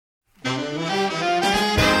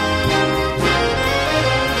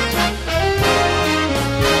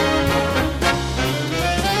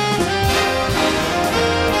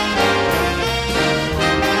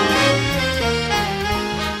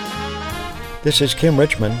This is Kim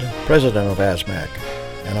Richmond, President of ASMAC,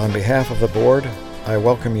 and on behalf of the board, I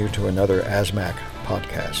welcome you to another ASMAC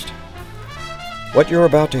podcast. What you're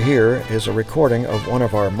about to hear is a recording of one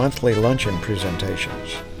of our monthly luncheon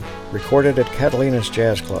presentations, recorded at Catalina's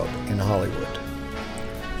Jazz Club in Hollywood.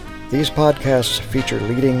 These podcasts feature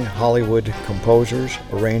leading Hollywood composers,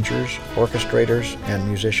 arrangers, orchestrators, and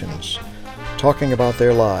musicians talking about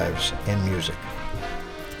their lives in music.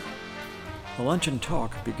 The Luncheon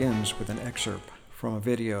Talk begins with an excerpt from a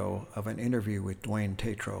video of an interview with Duane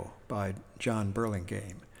Tatro by John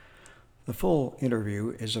Burlingame. The full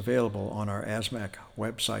interview is available on our ASMAC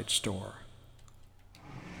website store.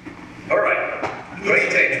 All right,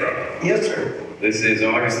 Duane Tatro. Yes, sir. This is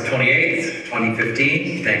August 28th,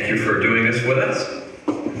 2015. Thank you for doing this with us.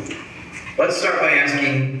 Let's start by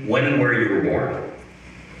asking when and where you were born.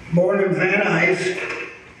 Born in Van Nuys,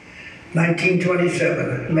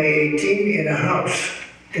 1927, May 18, in a house.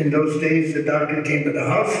 In those days, the doctor came to the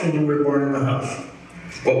house and you were born in the house.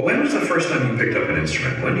 Well, when was the first time you picked up an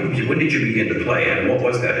instrument? When did you begin to play, and what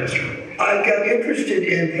was that instrument? I got interested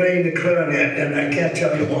in playing the clarinet, and I can't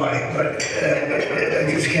tell you why, but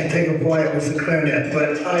I just can't think of why it was the clarinet.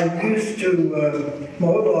 But I used to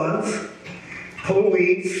mow lawns, pull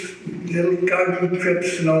weeds, little garden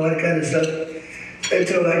trips and all that kind of stuff,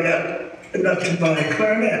 until I got enough to buy a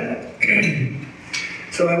clarinet.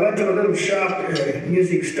 So I went to a little shop, a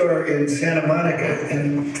music store in Santa Monica,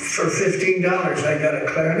 and for $15 I got a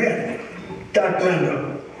clarinet. Doc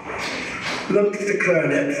Randall looked at the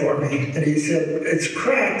clarinet for me, and he said, "It's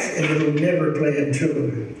cracked and it'll never play in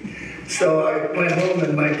tune." So I went home,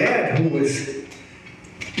 and my dad, who was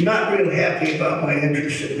not real happy about my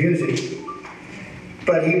interest in music,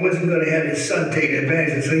 but he wasn't going to have his son take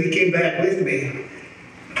advantage of it, so he came back with me.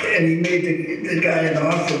 And he made the guy an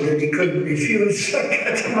offer that he couldn't refuse, so I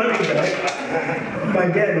got the money back. My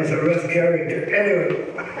dad was a rough character. Anyway,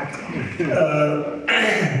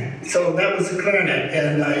 so that was the clarinet,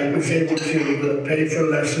 and I was able to pay for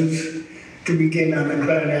lessons to begin on the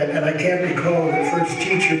clarinet. And I can't recall the first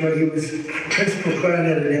teacher, but he was principal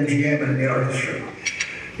clarinet at MGM in the orchestra.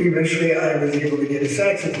 Eventually, I was able to get a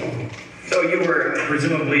saxophone. So you were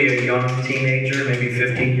presumably a young teenager, maybe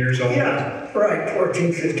 15 years old? Yeah, right,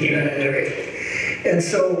 14, 15 at any rate. And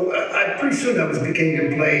so pretty soon I was beginning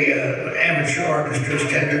to play amateur orchestras,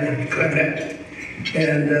 tenor and clarinet.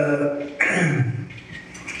 And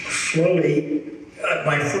slowly,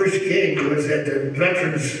 my first gig was at the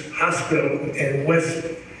Veterans Hospital in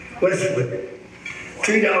Westwood.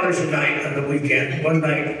 $3 a night on the weekend, one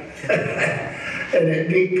night. And it'd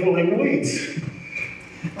be pulling weeds.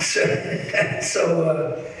 So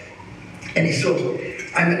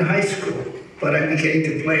I'm in high school, but I'm beginning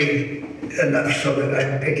to play enough so that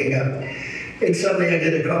I'm picking up. And suddenly I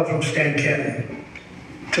get a call from Stan Kenton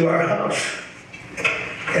to our house.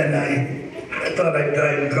 And I thought I'd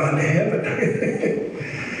died and gone to heaven.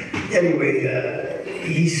 Anyway,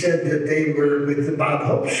 he said that they were with the Bob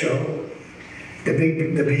Hope Show.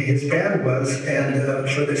 His band was, and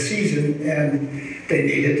for the season, and they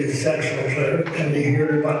needed a saxophone player, and they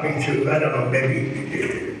heard about me through, I don't know, maybe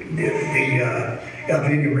the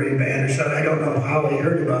Alvina Ray band or something. I don't know how he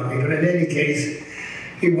heard about me, but in any case,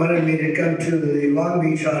 he wanted me to come to the Long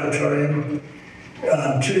Beach Auditorium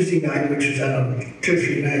on Tuesday night, which is, I don't know, 2 or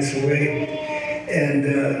 3 nights away, and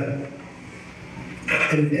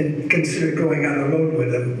consider going on the road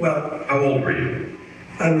with him. Well, how old were you?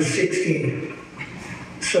 I was 16.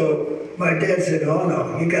 So my dad said, "Oh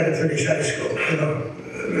no, you got to finish high school,"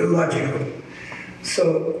 logical.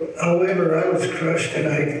 So, however, I was crushed, and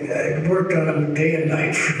I worked on him day and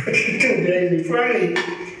night for 2 days. He finally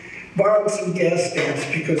borrowed some gas stamps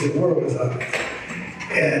because the war was on,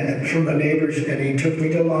 and from the neighbors, and he took me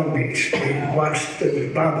to Long Beach. We watched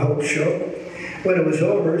the Bob Hope Show. When it was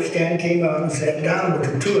over, Stan came out and sat down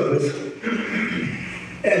with the two of us.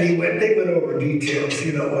 And they went over details,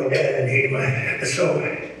 like that, and so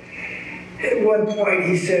at one point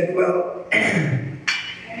he said, "Well,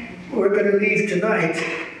 we're going to leave tonight,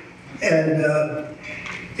 and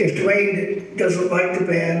if Duane doesn't like the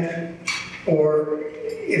band, or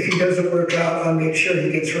if he doesn't work out, I'll make sure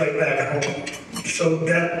he gets right back home." So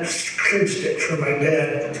that clinched it for my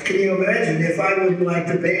dad. Can you imagine if I wouldn't like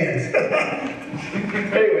the band?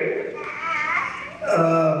 Anyway.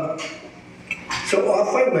 So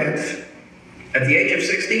off I went. At the age of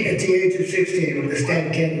 16? At the age of 16 with the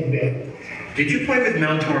Stan Kenton band. Did you play with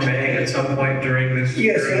Mel Torme at some point during this?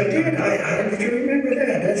 Yes, I did. I remember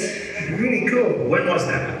that. That's really cool. When was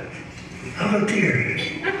that? Oh dear.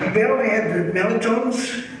 Mel had the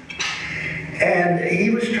Meltones, and he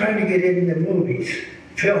was trying to get into movies,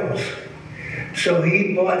 films. So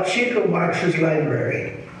he bought Chico Marx's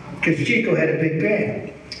library, because Chico had a big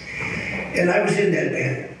band. And I was in that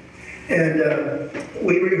band. And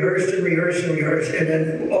we rehearsed and rehearsed and rehearsed. And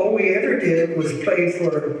then all we ever did was play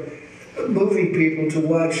for movie people to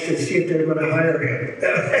watch to see if they were going to hire him.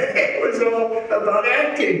 It was all about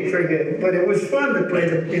acting for him. But it was fun to play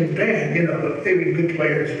in band, you know, they were good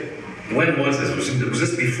players. When was this? Was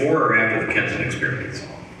this before or after the Kenton experience?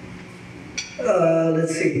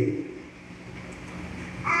 Let's see.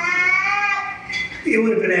 It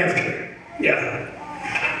would have been after, yeah.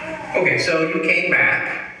 Okay, so you came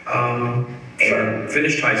back and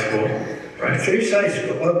finished high school, right? Finished high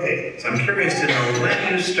school, okay. So I'm curious to know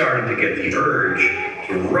when you started to get the urge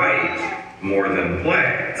to write more than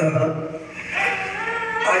play. I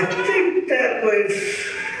think that was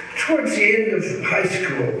towards the end of high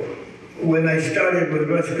school when I started with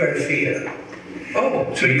Russ Garcia.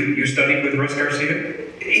 Oh, so you studied with Russ Garcia?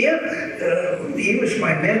 Yeah, he was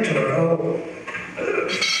my mentor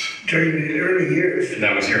during the early years. And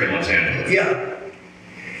that was here in Los Angeles? Yeah.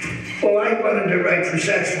 Well, I wanted to write for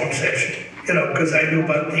saxophone section, you know, because I knew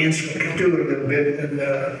about the instrument, could do it a little bit, and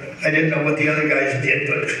I didn't know what the other guys did,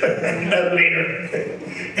 but not later.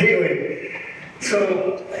 Anyway,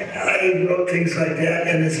 so I wrote things like that,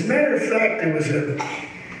 and as a matter of fact, there was a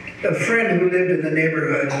friend who lived in the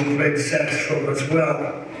neighborhood who played saxophone as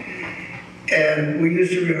well. And we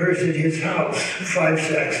used to rehearse at his house, 5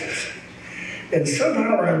 saxes. And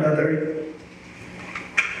somehow or another,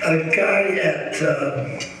 a guy at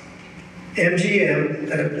MGM,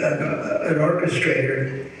 an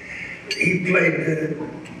orchestrator, he played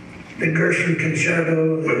the Gershwin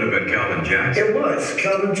Concerto. Wouldn't have been Calvin Jackson. It was,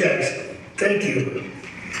 Calvin Jackson. Thank you.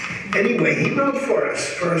 Anyway, he wrote for us,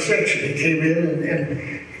 for our section. He came in and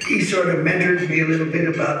he sort of mentored me a little bit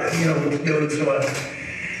about, you know, what to do and so on.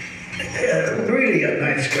 Really a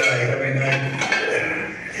nice guy. I mean,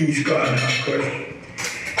 he's gone now, of course.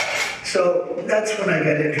 So that's when I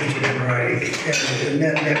got interested in writing, and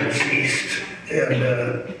that never ceased. And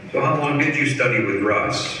so how long did you study with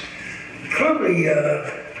Russ? probably,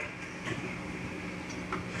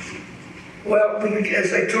 well,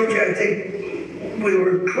 as I told you, I think we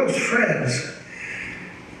were close friends.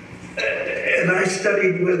 And I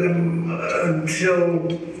studied with him until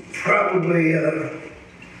probably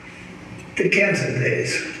the Kenton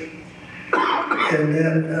days. And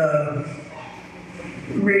then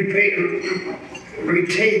retained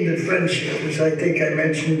the friendship, as I think I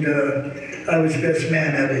mentioned, I was best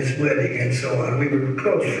man at his wedding and so on. We were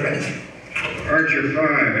close friends. Archer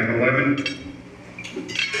 5 and 11.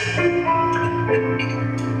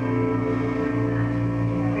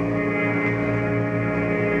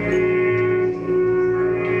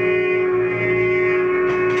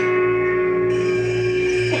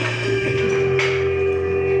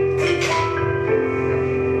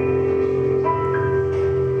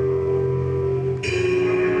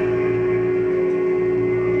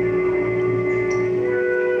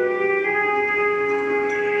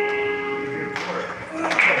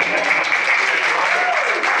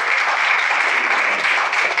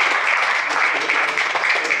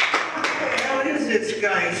 This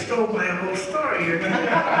guy stole my whole story.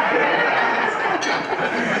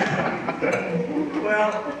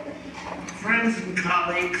 Well, friends and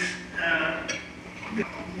colleagues,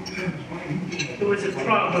 it was a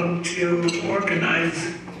problem to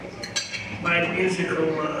organize my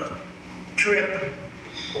musical trip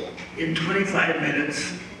in 25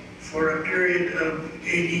 minutes for a period of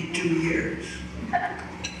 82 years.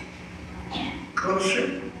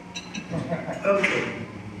 Closer? Okay.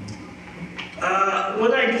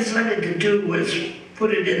 What I decided to do was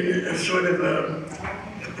put it in a sort of a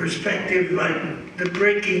perspective like the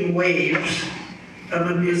breaking waves of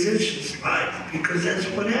a musician's life, because that's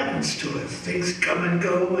what happens to us. Things come and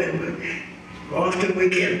go, and often we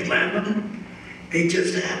can't plan them. They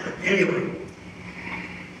just happen. Anyway,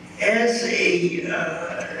 as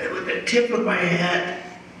with the tip of my hat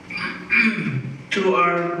to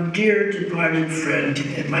our dear departed friend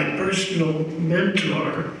and my personal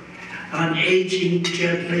mentor on aging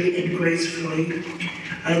gently and gracefully,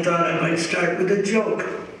 I thought I might start with a joke.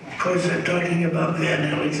 Of course, I'm talking about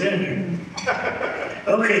Van Alexander.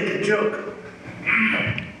 Okay, the joke.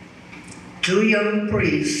 2 young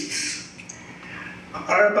priests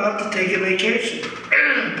are about to take a vacation.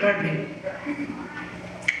 Pardon me.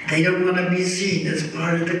 They don't want to be seen as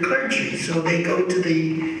part of the clergy, so they go to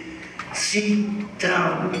the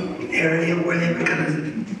sea-town area where they were going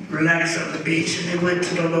to relax on the beach, and they went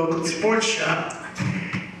to the local sports shop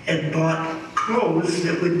and bought clothes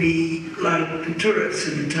that would be like the tourists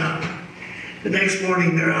in the town. The next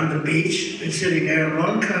morning, they're on the beach. They're sitting there.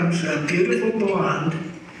 Along comes a beautiful blonde,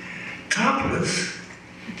 topless,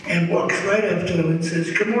 and walks right up to him and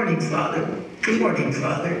says, "Good morning, Father. Good morning,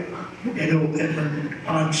 Father." And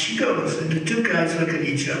on she goes. And the two guys look at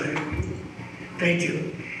each other. "Thank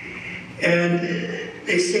you." And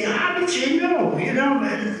they say, "How did you know?"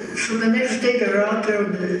 And so the next day they're out there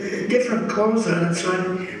with different clothes on and so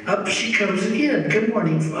on. Up she comes again. "Good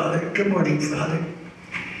morning, Father. Good morning, Father."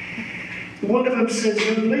 One of them says,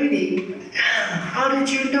 "Young lady, how did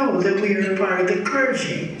you know that we are part of the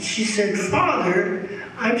clergy?" She said, "Father,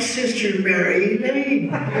 I'm Sister Mary Elaine."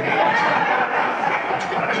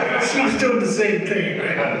 She was doing the same thing,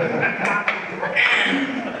 right?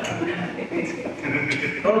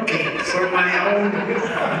 Okay, for my own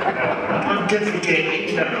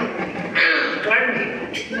pontificating now. Pardon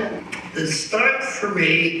me. The start for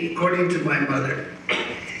me, according to my mother,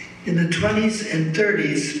 in the 20s and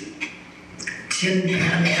 30s, Tin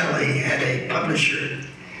Pan Alley had a publisher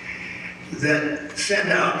that sent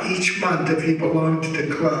out each month, if you belonged to the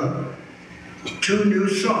club, 2 new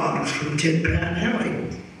songs from Tin Pan Alley.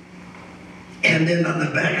 And then on the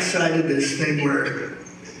back side of this thing were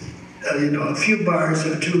a few bars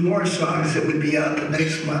of 2 more songs that would be out the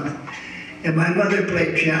next month. And my mother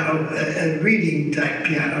played piano, a reading type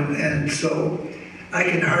piano, and so I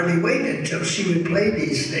could hardly wait until she would play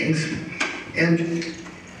these things. And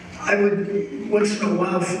I would, once in a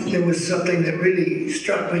while, there was something that really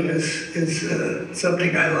struck me as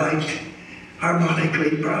something I liked,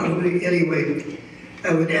 harmonically probably. Anyway,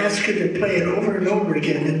 I would ask her to play it over and over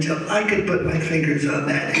again until I could put my fingers on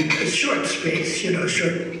that in a short space,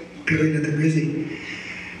 short period of the music.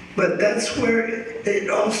 But that's where it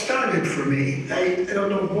all started for me. I don't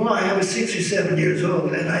know why. I was 6 or 7 years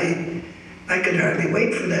old, and I could hardly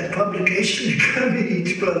wait for that publication to come in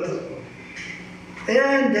each month.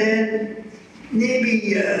 And then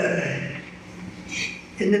maybe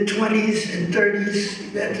in the 20s and 30s,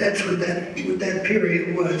 that's what that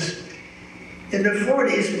period was. In the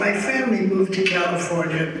 40s, my family moved to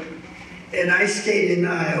California, and I stayed in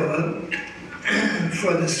Iowa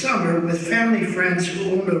for the summer with family friends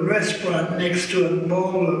who owned a restaurant next to a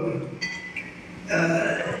ballroom.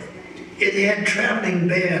 It had traveling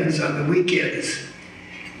bands on the weekends.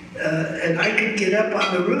 And I could get up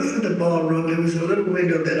on the roof of the ballroom. There was a little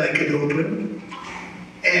window that I could open.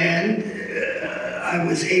 And I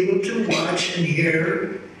was able to watch and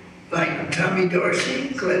hear like Tommy Dorsey,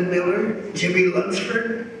 Glenn Miller, Jimmy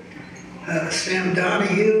Lunsford, Sam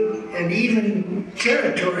Donahue, and even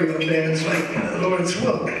territorial bands like Lawrence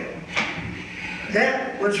Welk.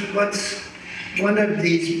 That was what's one of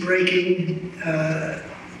these breaking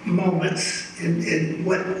moments in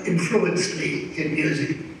what influenced me in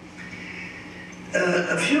music.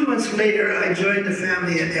 A few months later, I joined the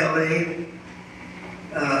family in LA.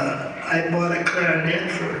 I bought a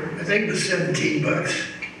clarinet for, I think it was $17,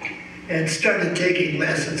 and started taking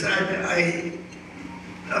lessons. I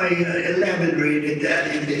elaborated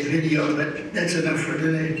that in the video, but that's enough for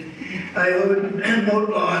today. I mowed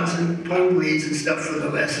lawns and pulled weeds and stuff for the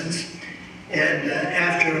lessons. And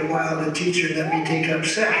after a while, the teacher let me take up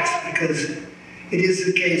sax, because it is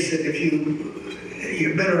the case that if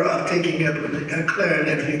you're better off taking up a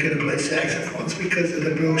clarinet if you're going to play saxophones because of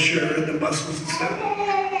the brochure and the muscles and stuff.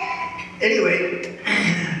 Anyway,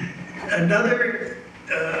 another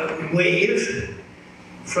wave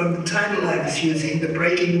from the title I was using, The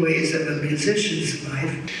Breaking Waves of a Musician's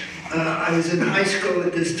Life. I was in high school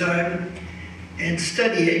at this time and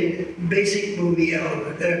studying basic music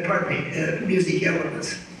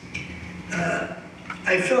elements.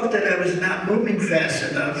 I felt that I was not moving fast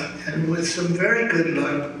enough, and with some very good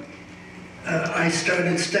luck, I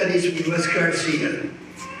started studies with Russ Garcia.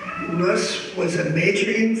 Russ was a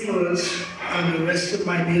major influence on the rest of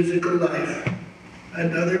my musical life,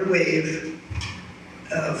 another wave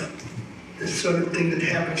of the sort of thing that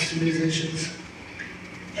happens to musicians.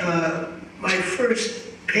 My first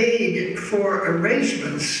paid for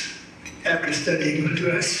arrangements after studying with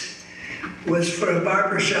Russ was for a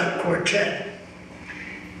barbershop quartet.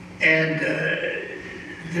 And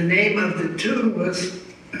the name of the tune was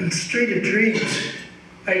Street of Dreams.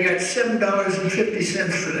 I got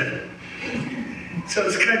 $7.50 for that. So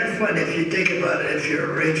it's kind of fun if you think about it, if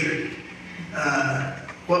you're a arranger.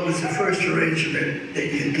 What was the first arrangement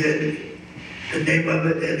that you did, the name of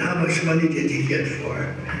it, and how much money did you get for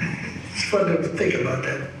it? It's fun to think about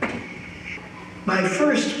that. My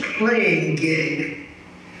first playing gig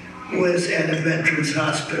was at a veterans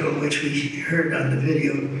hospital, which we heard on the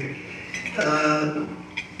video.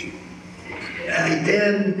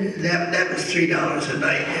 Then that was $3 a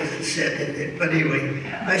night, as it said. But anyway,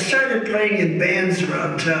 I started playing in bands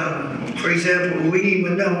around town. For example, Weenie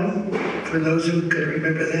Manone, for those who can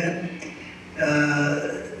remember that.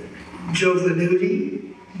 Joe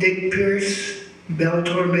Venuti, Dick Pierce, Belle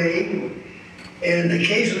Torme, and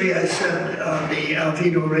occasionally I sang on the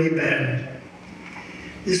Alvino Ray Band.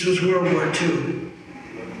 This was World War II.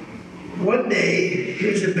 One day,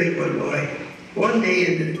 here's a big one, boy. One day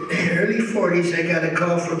in the early 40s, I got a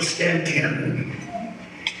call from Stan Kenton.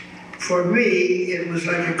 For me, it was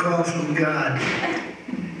like a call from God.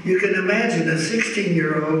 You can imagine a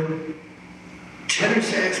 16-year-old tenor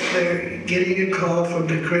sax player getting a call from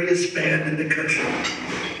the greatest band in the country.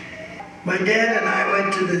 My dad and I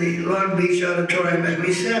went to the Long Beach Auditorium and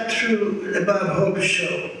we sat through the Bob Hope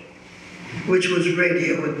show, which was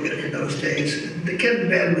radio in those days. The Kenton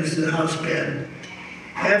Band was the house band.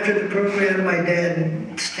 After the program, my dad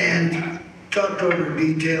and Stan talked over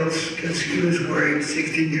details because he was worried,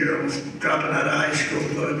 16-year-olds dropping out of high school,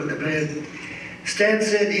 going with the band. Stan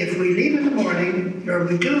said, if we leave in the morning, or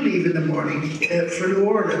we do leave in the morning for New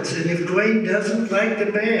Orleans, and if Duane doesn't like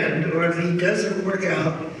the band, or if he doesn't work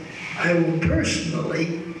out, I will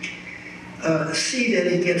personally see that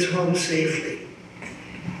he gets home safely.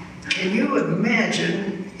 Can you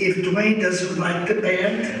imagine if Duane doesn't like the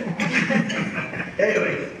band?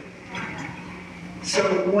 Anyway, so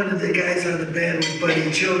one of the guys on the band was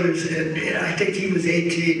Buddy Childers, and I think he was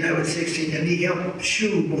 18, I was 16, and he helped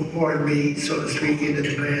shoehorn me, so to speak, into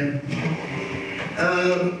the band.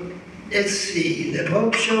 Let's see, the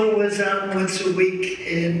Pope show was on once a week,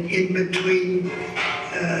 and in between,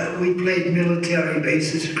 we played military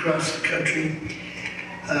bases across the country.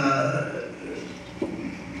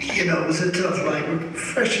 You know, it was a tough life. We're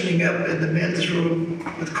freshening up in the men's room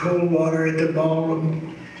with cold water at the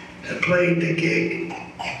ballroom, playing the gig,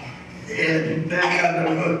 and back on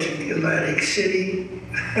the road to Atlantic City.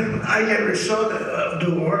 I never saw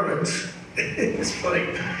New Orleans. It's funny.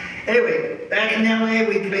 Anyway, back in LA,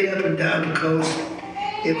 we played up and down the coast.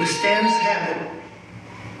 It was Stan's habit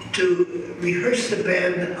to rehearse the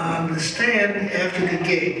band on the stand after the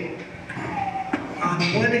gig. On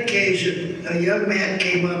one occasion, a young man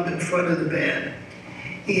came up in front of the band.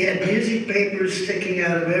 He had music papers sticking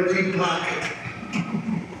out of every pocket.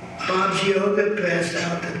 Bob Gioga passed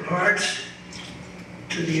out the parts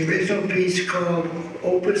to the original piece called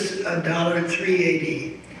Opus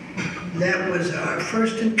 $1.380. That was our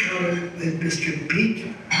first encounter with Mr.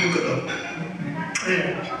 Pete Bugalo.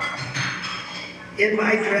 In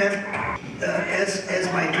my draft, as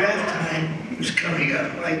my draft time was coming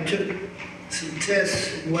up, I took some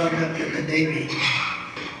tests and wound up in the Navy.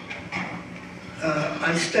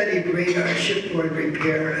 I studied radar shipboard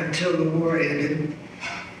repair until the war ended.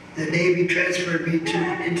 The Navy transferred me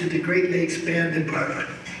into the Great Lakes Band Department.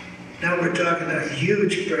 Now we're talking a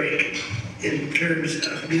huge break in terms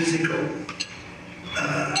of musical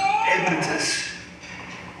impetus.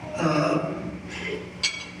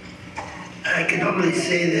 I can only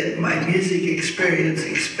say that my music experience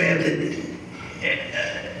expanded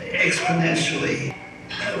exponentially.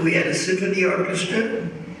 We had a symphony orchestra,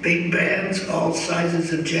 big bands, all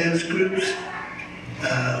sizes of jazz groups,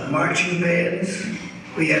 marching bands.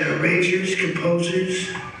 We had arrangers, composers.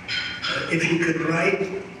 If you could write,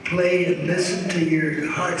 play, and listen to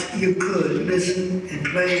your heart, you could listen and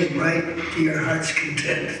play and write to your heart's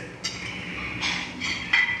content.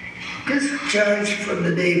 Discharged from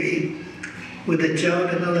the Navy with a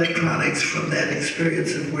job in electronics from that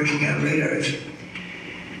experience of working on radars.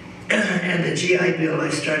 And the GI Bill, I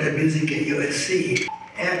started music at USC.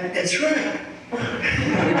 And that's right.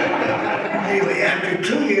 Anyway, after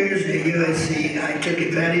 2 years at USC, I took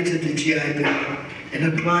advantage of the GI Bill and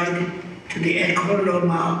applied to the École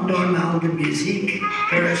Normale de Musique,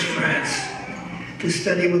 Paris, France, to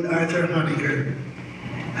study with Arthur Honegger.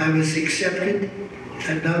 I was accepted,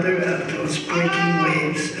 another of those breaking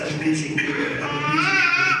waves of music career.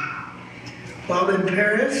 While in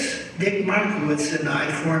Paris, Dick Markowitz and I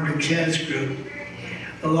formed a jazz group.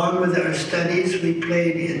 Along with our studies, we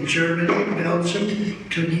played in Germany, Belgium,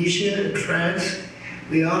 Tunisia, and France.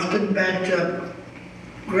 We often backed up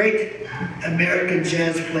great American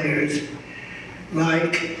jazz players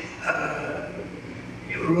like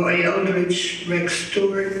Roy Eldridge, Rex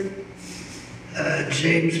Stewart,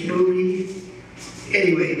 James Moody.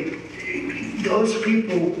 Anyway, those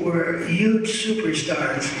people were huge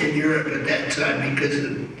superstars in Europe at that time because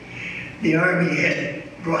the Army had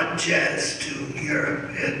brought jazz to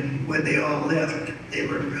Europe, and when they all left, they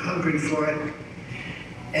were hungry for it.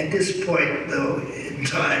 At this point, though, in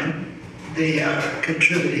time, they are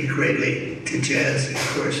contributing greatly to jazz, of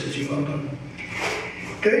course, as you all know.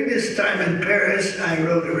 During this time in Paris, I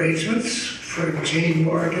wrote arrangements for Jane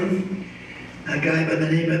Morgan, a guy by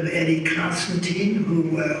the name of Eddie Constantine,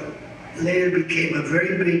 who later became a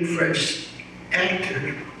very big French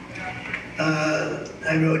actor.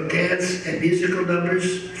 I wrote dance and musical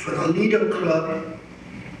numbers for the Lido Club,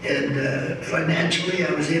 and financially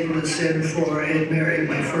I was able to send for and marry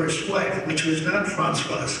my first wife, which was not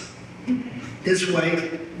Francoise. This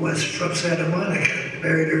wife was from Santa Monica,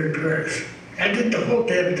 married her in Paris. I did the whole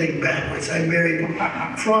damn thing backwards. I married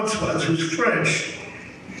Francoise, who's French,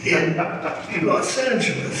 in Los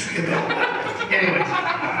Angeles, you know. Anyway,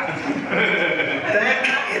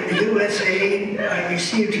 back in the USA, I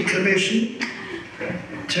received a commission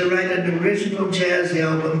to write an original jazz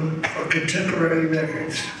album for Contemporary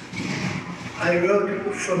Records. I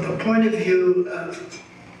wrote from the point of view of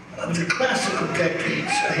the classical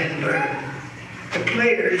techniques I had learned. The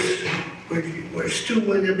players were Stu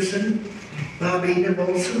Williamson, Bobby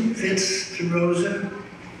Nibelson, Vince DeRosa,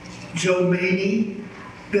 Joe Maney,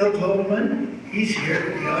 Bill Holman, he's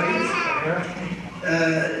here in the audience,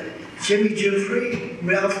 Jimmy Giuffre,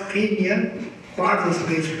 Ralph Pena, marvelous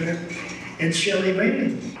bass player, and Shelley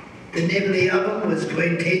Raymond. The name of the album was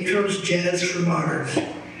Duane Tatro's Jazz for Mars,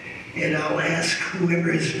 and I'll ask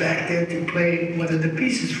whoever is back there to play one of the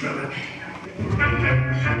pieces from it.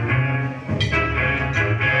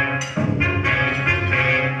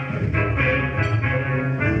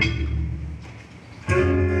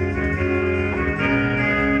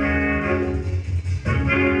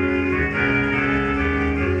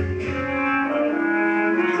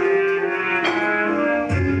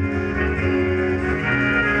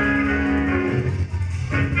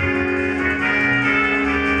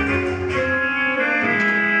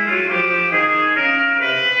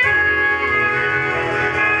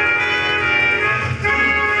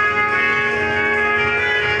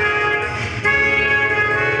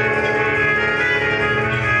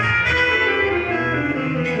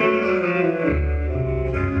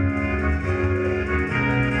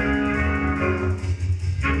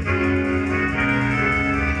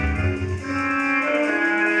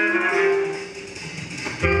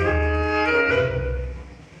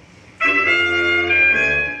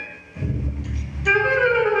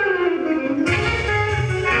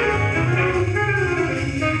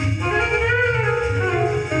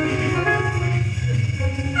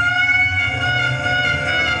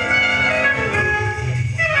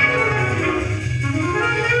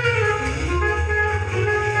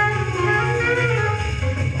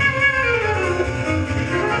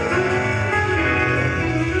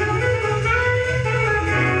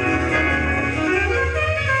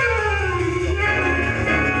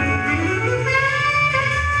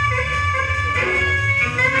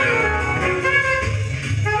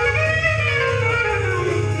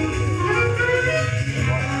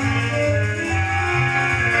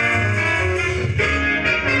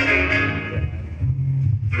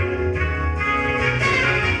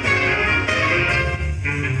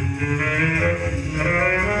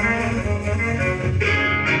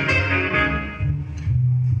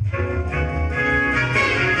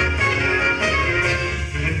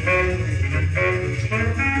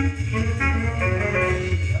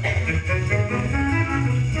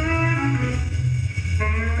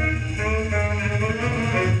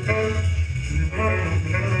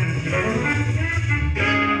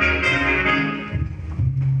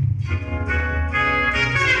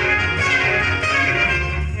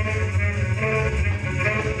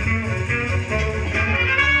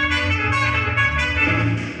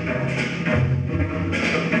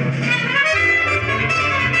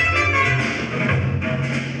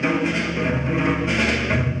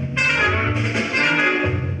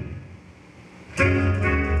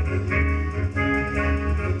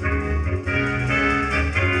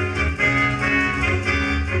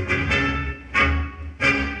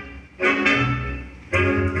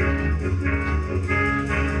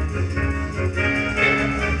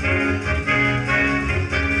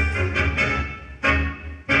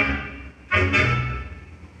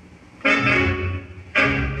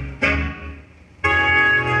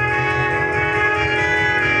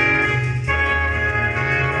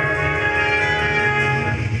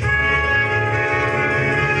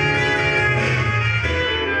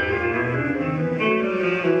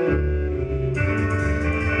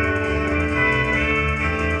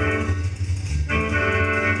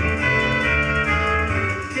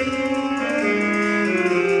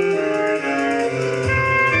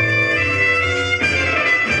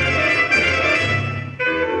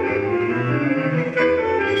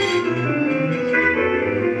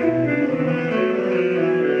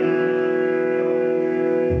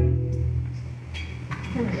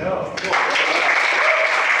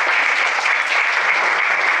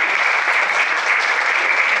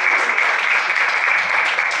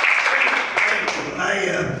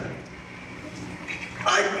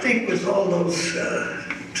 with all those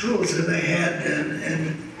tools that I had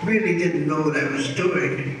and really didn't know what I was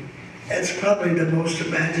doing. That's probably the most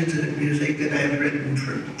imaginative music that I've written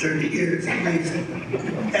for 30 years at least.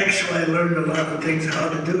 Actually, I learned a lot of things how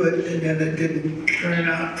to do it, and then it didn't turn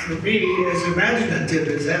out for me as imaginative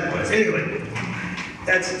as that was. Anyway,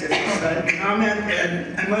 that's a different side comment,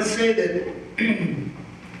 and I must say that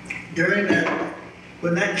during that,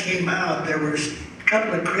 when that came out, there were a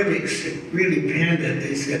couple of critics that really panned it.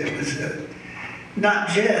 They said it was not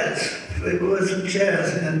jazz. It wasn't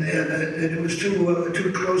jazz, and it was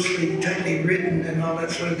too closely, tightly written, and all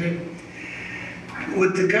that sort of thing.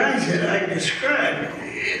 With the guys that I described,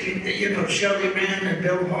 Shelly Manne and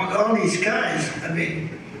Bill Hall, all these guys, I mean,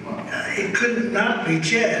 it could not be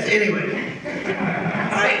jazz. Anyway,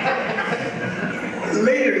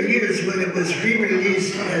 later years when it was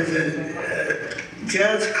re-released as a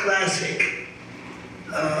jazz classic,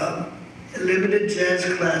 limited jazz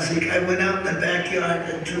classic, I went out in the backyard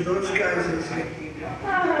and to those guys and said,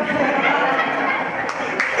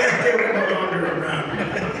 they were no longer around.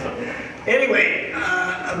 Anyway,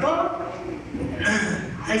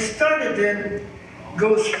 I started then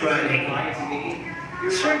ghostwriting.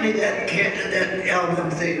 Certainly that album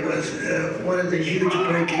thing was one of the huge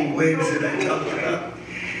breaking waves that I talked about.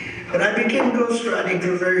 But I began ghostwriting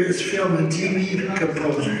for various film and TV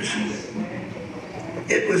composers.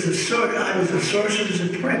 I was a sorcerer's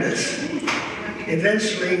apprentice.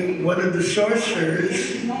 Eventually, one of the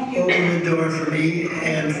sorcerers opened the door for me,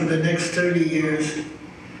 and for the next 30 years,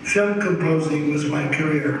 film composing was my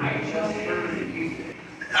career.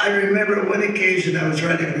 I remember one occasion I was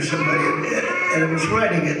writing for somebody, and I was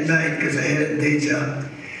writing at night because I had a day job.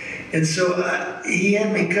 And so he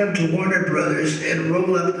had me come to Warner Brothers and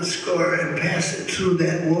roll up the score and pass it through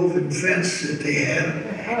that woven fence that they have,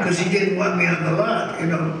 because he didn't want me on the lot,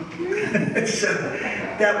 So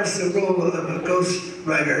that was the role of a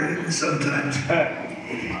ghostwriter sometimes.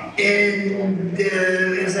 And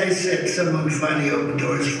as I said, someone finally opened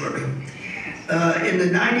doors for me. In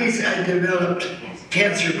the 90s, I developed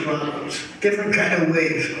cancer problems, different kind of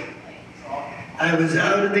wave. I was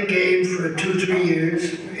out of the game for 2-3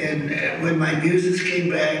 years, and when my muses came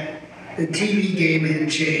back, the TV game had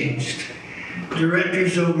changed.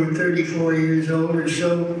 Directors over 34 years old or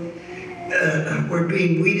so were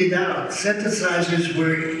being weeded out. Synthesizers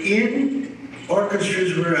were in,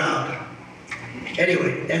 orchestras were out.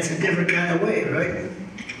 Anyway, that's a different kind of way, right?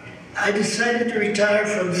 I decided to retire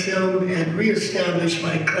from film and reestablish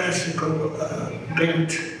my classical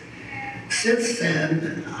bent. Since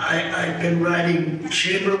then, I've been writing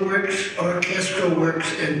chamber works, orchestral works,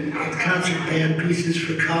 and concert band pieces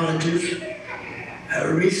for colleges.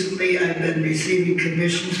 Recently, I've been receiving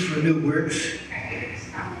commissions for new works.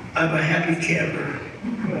 I'm a happy camper.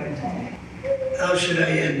 How should I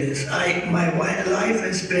end this? My life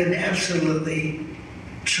has been absolutely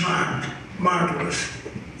charmed, marvelous.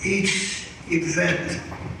 Each event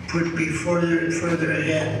put me further and further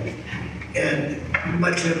ahead, and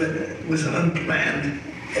much of it was unplanned,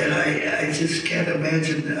 and I just can't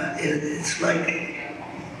imagine. It's like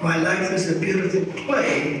my life is a beautiful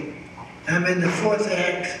play. I'm in the 4th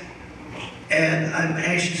act, and I'm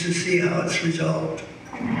anxious to see how it's resolved.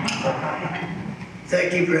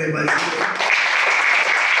 Thank you very much.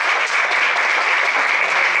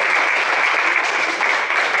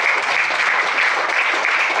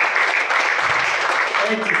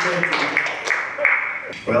 Thank you.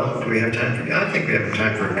 Well, do we have time for? I think we have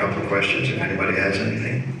time for a couple of questions. If anybody has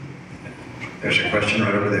anything, there's a question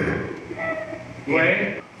right over there.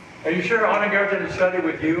 Duane, are you sure Onagar didn't study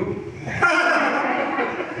with you?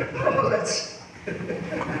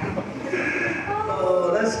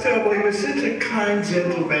 That's terrible. He was such a kind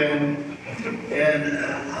gentleman and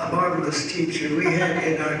a marvelous teacher. We had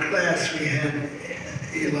in our class, we had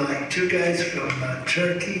 2 guys from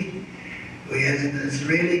Turkey. We had an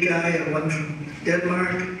Israeli guy and one from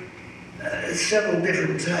Denmark. Several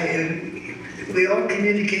different types. We all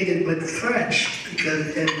communicated with French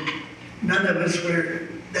because none of us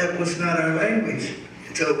that was not our language.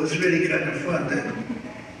 So it was really kind of fun. The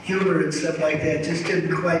humor and stuff like that just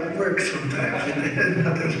didn't quite work sometimes in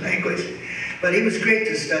another language. But he was great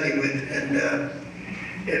to study with, and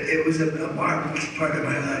it was a marvelous part of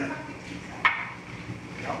my life.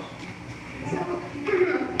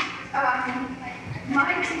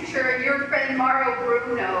 My teacher, your friend Mauro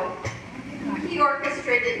Bruno, he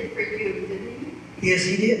orchestrated for you, didn't he? Yes,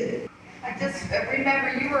 he did. I just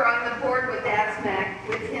remember you were on the board with ASMAC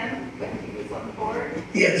with him when he was on the board.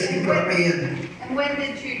 Yes, he brought me in. And when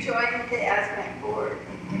did you join the ASMAC board?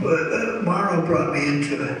 Mauro brought me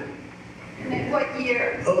into it. And in what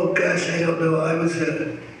year? Oh gosh, I don't know. I was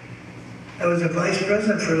I was a vice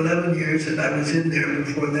president for 11 years, and I was in there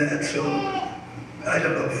before that, so I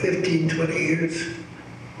don't know, 15, 20 years,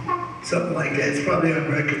 something like that. It's probably on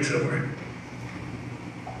record somewhere.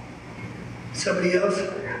 Somebody else?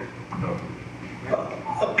 No.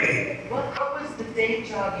 Oh, okay. What was the day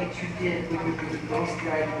job that you did when you were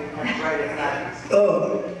ghostwriting and writing that?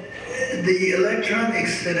 Oh, the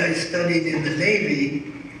electronics that I studied in the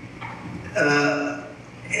Navy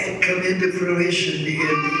had come into fruition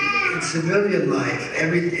in civilian life.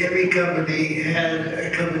 Every company had a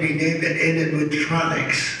company name that ended with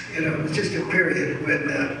tronics. You know, it was just a period when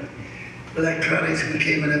electronics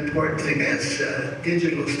became an important thing as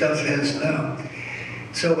digital stuff has now.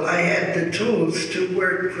 So I had the tools to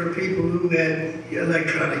work for people who had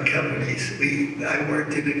electronic companies. I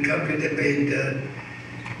worked in a company that made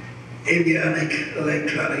avionic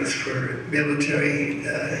electronics for military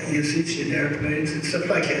usage in airplanes and stuff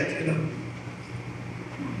like that, you know.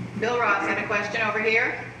 Bill Ross had a question over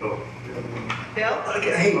here. Oh. Bill?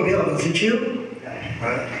 Okay, hey, Bill, is it you?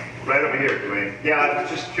 Right over here, Duane. Yeah, I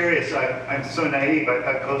was just curious. I'm so naive. I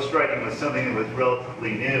thought ghostwriting was something that was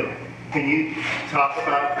relatively new. Can you talk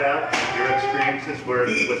about that, your experiences?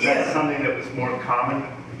 Was that something that was more common?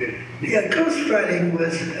 Yeah, ghostwriting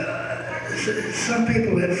was, some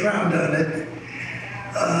people had frowned on it.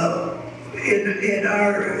 In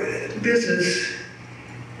our business,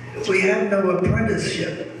 we have no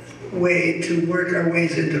apprenticeship way to work our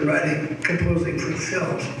ways into writing, composing for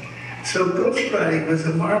films. So ghostwriting was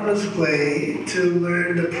a marvelous way to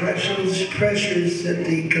learn the pressures that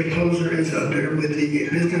the composer is under with the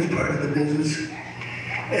business part of the business.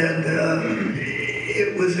 And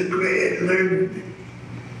it was learned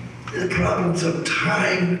the problems of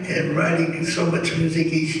time and writing so much music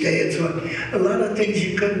each day and so on. A lot of things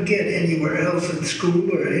you couldn't get anywhere else in school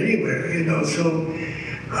or anywhere, you know. So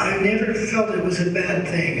I never felt it was a bad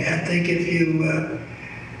thing. I think if you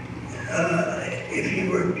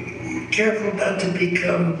were careful not to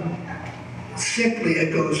become simply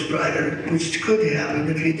a ghostwriter, which could happen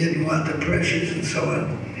if you didn't want the pressures and so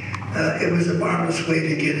on. It was a marvelous way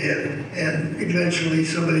to get in, and eventually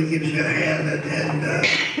somebody gives you a hand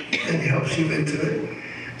and helps you into it.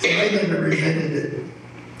 So I never resented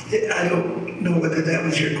it. I don't know whether that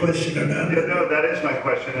was your question or not. No, that is my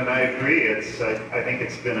question, and I agree. I think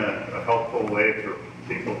it's been a helpful way for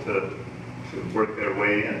people to work their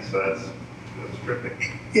way in, so that's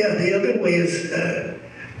terrific. Yeah, the other way is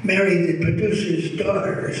marry the producer's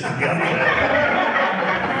daughter or something.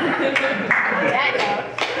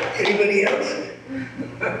 Anybody else?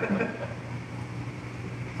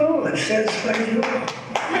 Oh, I've satisfied you all.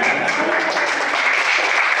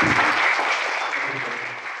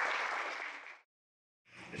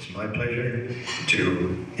 It's my pleasure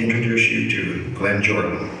to introduce you to Glenn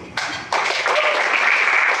Jordan.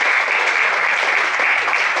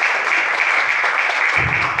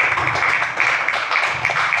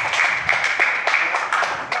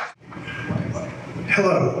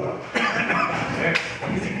 Hello.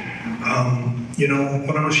 You know,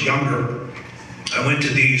 when I was younger, I went to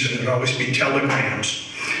these and there'd always be telegrams.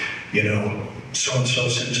 You know, so-and-so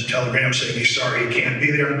sends a telegram saying he's sorry he can't be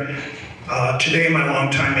there. Today, my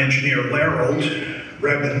longtime engineer, Larold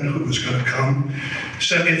Rebin, who was going to come,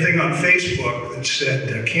 sent me a thing on Facebook that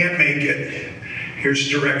said, can't make it. Here's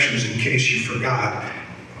directions in case you forgot.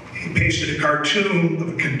 He pasted a cartoon of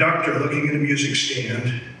a conductor looking at a music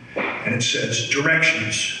stand, and it says,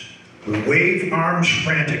 directions. Wave arms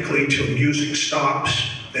frantically till music stops,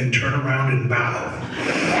 then turn around and bow.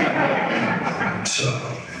 So,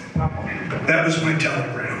 that was my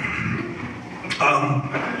telegram.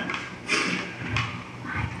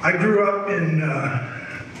 I grew up in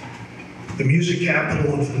the music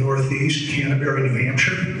capital of the Northeast, Canterbury, New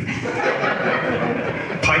Hampshire.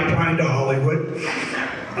 Pipeline to Hollywood.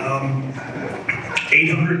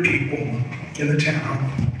 800 people in the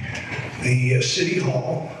town. The city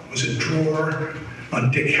hall was a drawer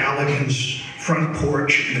on Dick Halligan's front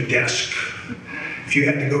porch in the desk. If you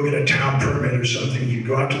had to go get a town permit or something, you'd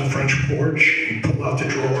go out to the front porch, you'd pull out the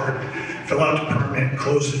drawer, fill out the permit,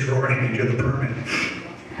 close the drawer, and hand you the permit.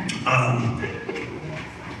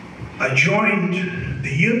 I joined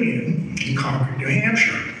the union in Concord, New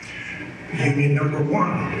Hampshire, Union number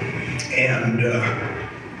 1. And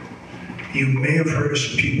you may have heard of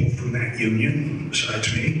some people from that union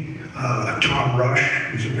besides me. Tom Rush,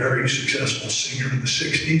 who's a very successful singer in the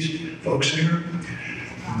 60s, folk singer.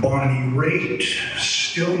 Bonnie Raitt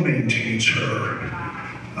still maintains her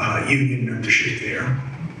union membership there.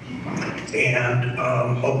 And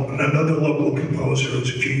another local composer who's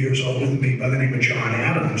a few years older than me by the name of John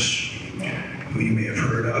Adams, who you may have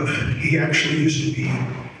heard of. He actually used to be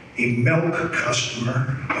a milk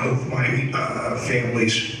customer of my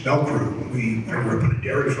family's milk room. I grew up on a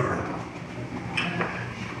dairy farm.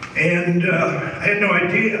 And I had no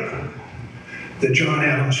idea that John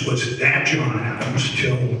Adams was that John Adams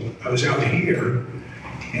till I was out here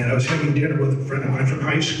and I was having dinner with a friend of mine from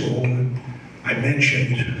high school, and I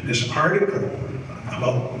mentioned this article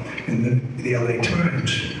about in the LA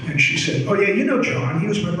Times, and she said, "Oh yeah, you know John, he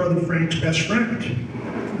was my brother Frank's best friend."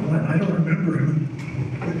 Well, I don't remember him.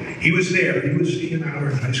 He was there, he and I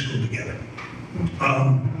were in high school together.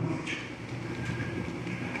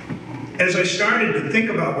 As I started to think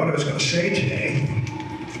about what I was going to say today,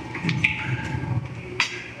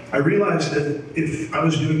 I realized that if I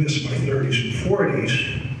was doing this in my 30s and 40s,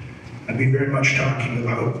 I'd be very much talking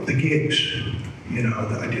about the gigs. You know,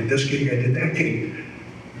 that I did this gig, I did that gig.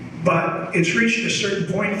 But it's reached a certain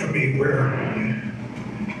point for me where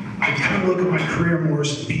I kind of look at my career more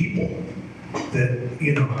as the people that,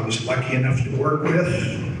 you know, I was lucky enough to work with,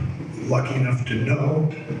 lucky enough to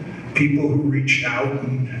know, people who reached out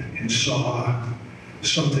and saw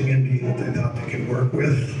something in me that they thought they could work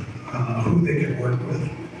with, who they could work with.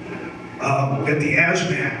 At the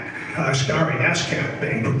ASCAP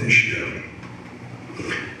banquet this year,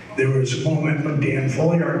 there was a moment when Dan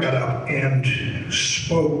Folliard got up and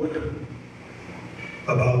spoke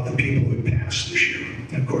about the people who had passed this year.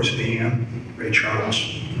 And of course, Dan, Ray Charles,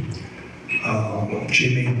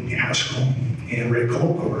 Jimmy Haskell, and Ray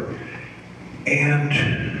Colcourt. And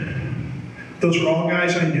those were all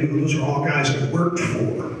guys I knew, those were all guys I worked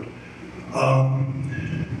for.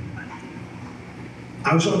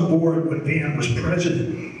 I was on board when Van was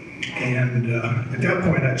president, and at that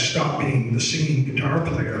point I'd stopped being the singing guitar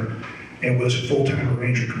player and was a full-time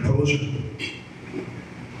arranger-composer.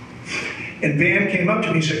 And Van came up to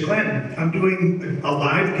me and said, "Glenn, I'm doing a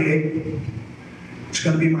live gig. It's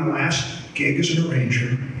going to be my last gig as an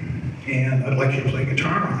arranger, and I'd like you to play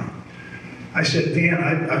guitar on it." I said, "Van,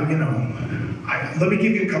 let me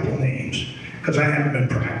give you a couple names, because I haven't been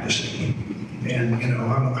practicing. And, you know,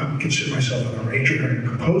 I consider myself an arranger and a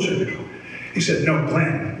composer now." He said, "No,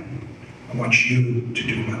 Glenn, I want you to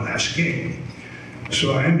do my last gig."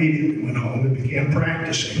 So I immediately went home and began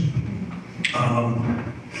practicing.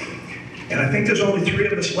 And I think there's only 3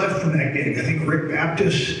 of us left from that gig. I think Rick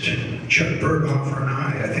Baptist, Chuck Berghofer, and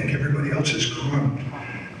I think everybody else is gone.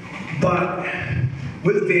 But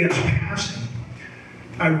with Van's passing,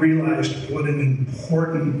 I realized what an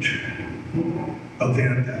important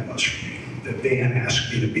event that was for me. That Van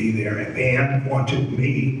asked me to be there, and Van wanted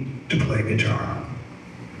me to play guitar.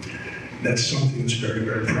 That's something that's very,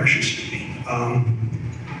 very precious to me.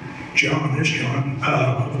 John, there's John.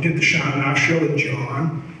 We did the Sean and I show with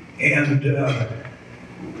John, and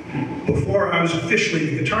before I was officially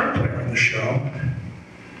the guitar player on the show,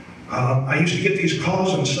 I used to get these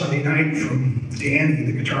calls on Sunday night from Danny,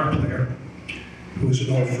 the guitar player, who was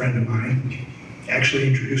an old friend of mine, actually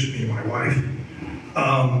introduced me to my wife.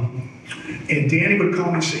 And Danny would call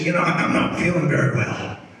me and say, "You know, I'm not feeling very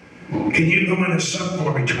well. Can you go in and sub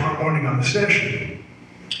for me tomorrow morning on the session?"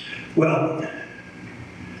 Well,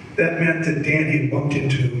 that meant that Danny had bumped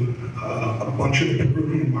into a bunch of the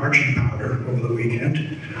Peruvian marching powder over the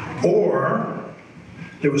weekend, or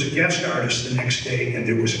there was a guest artist the next day and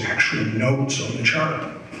there was actual notes on the chart.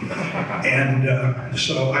 And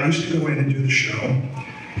so I used to go in and do the show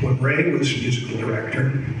when Ray was musical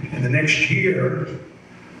director, and the next year,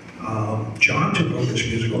 John took over as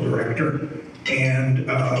musical director, and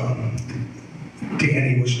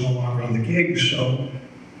Danny was no longer on the gig, so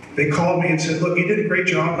they called me and said, "Look, you did a great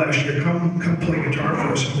job last year, come play guitar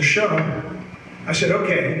for us on the show." I said,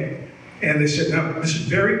 "Okay," and they said, "Now, this is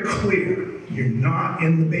very clear, you're not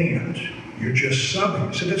in the band, you're just subbing."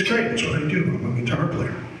 I said, "That's great, that's what I do, I'm a guitar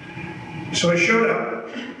player." So I showed up,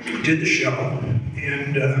 did the show,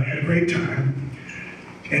 and had a great time.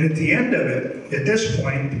 And at the end of it, at this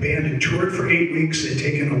point, the band had toured for 8 weeks. They'd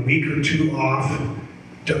taken a week or 2 off,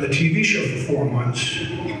 done the TV show for 4 months,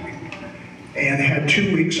 and had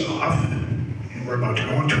 2 weeks off, and we're about to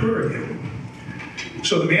go on tour again.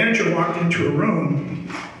 So the manager walked into a room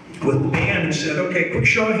with the band and said, "Okay, quick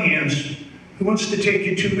show of hands. Who wants to take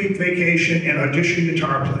your 2-week vacation and audition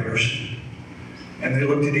guitar players?" And they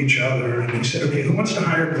looked at each other, and he said, "Okay, who wants to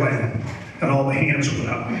hire Glenn?" And all the hands went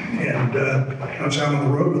up. And I was out on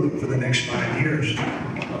the road with him for the next 5 years.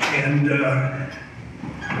 And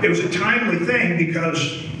it was a timely thing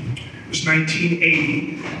because it was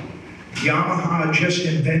 1980. Yamaha just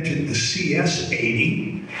invented the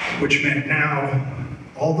CS-80, which meant now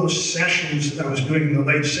all those sessions that I was doing in the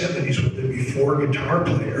late 70s, where there'd be 4 guitar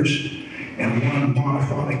players and 1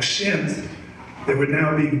 monophonic synth, there would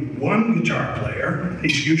now be one guitar player,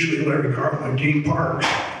 he's usually Larry Carlton or Dean Parks,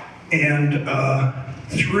 and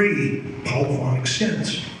 3 polyphonic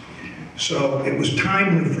synths. So it was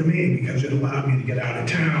timely for me because it allowed me to get out of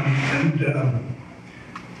town,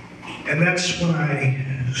 and that's when I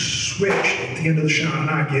switched at the end of the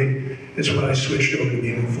Sha gig. Is when I switched over to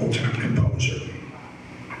being a full-time composer.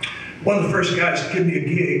 One of the first guys to give me a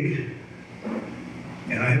gig,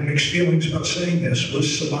 and I have mixed feelings about saying this, was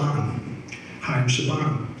Saban, Chaim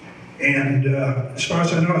Saban. And as far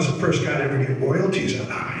as I know, I was the first guy to ever get royalties out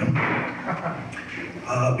of Chaim.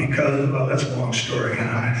 Because, well, that's a long story. But,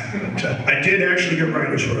 I did actually get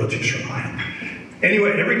writer's royalties from Chaim.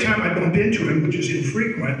 Anyway, every time I bump into him, which is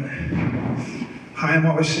infrequent, Chaim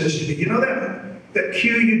always says to me, you know that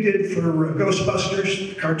cue you did for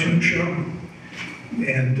Ghostbusters, the cartoon show?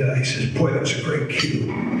 And he says, boy, that was a great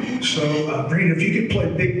cue. So, Breen, if you could play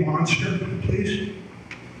Big Monster, please.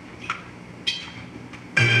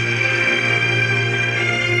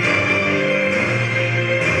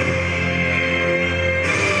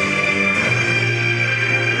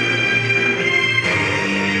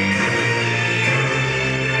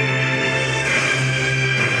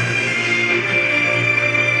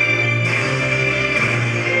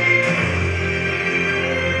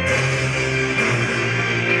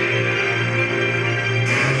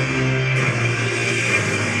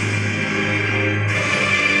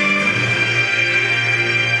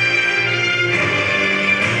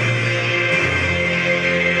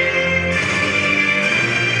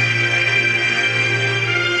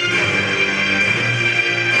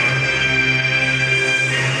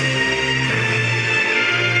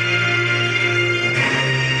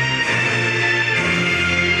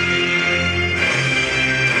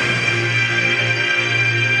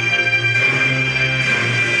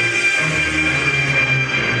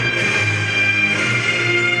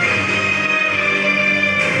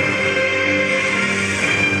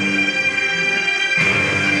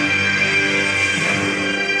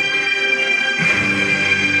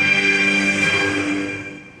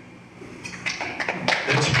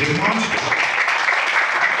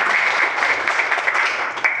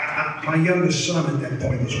 My youngest son at that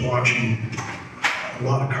point was watching a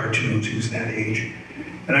lot of cartoons. He was that age.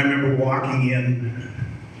 And I remember walking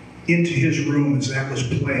into his room as that was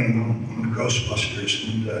playing on Ghostbusters,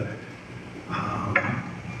 and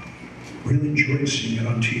really enjoyed seeing it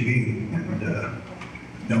on TV and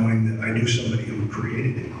knowing that I knew somebody who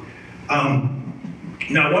created it.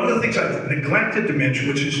 Now, one of the things I neglected to mention,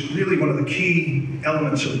 which is really one of the key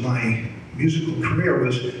elements of my musical career,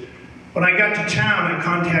 was when I got to town, I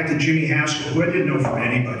contacted Jimmy Haskell, who I didn't know from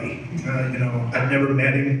anybody. I'd never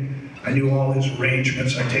met him. I knew all his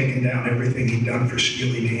arrangements. I'd taken down everything he'd done for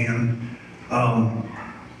Steely Dan.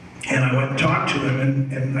 And I went and talked to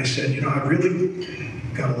him, and I said, I've really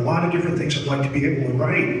got a lot of different things I'd like to be able to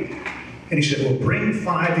write. And he said, well, bring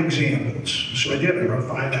 5 examples. So I did. I wrote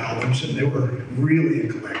 5 albums, and they were really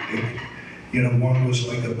eclectic. One was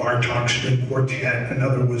like the Bartok String Quartet.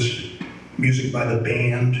 Another was music by the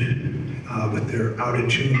band with their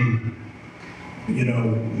out-of-tune,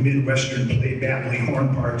 Midwestern played badly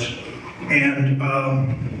horn parts, and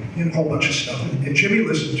a whole bunch of stuff. And Jimmy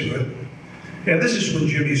listened to it. Yeah, this is when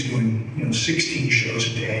Jimmy's doing 16 shows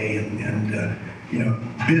a day, and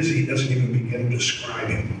busy doesn't even begin to describe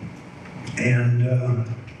him. And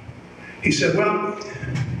he said, well,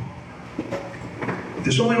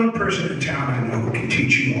 there's only one person in town I know who can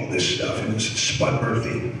teach you all this stuff, and it's Spud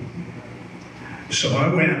Murphy. So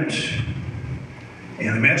I went, and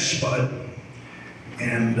I met Spud,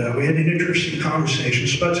 and we had an interesting conversation.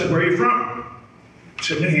 Spud said, where are you from? I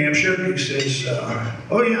said, New Hampshire. He says,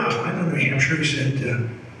 oh yeah, I know New Hampshire. He said,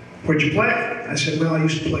 where'd you play? I said, well, I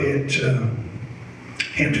used to play at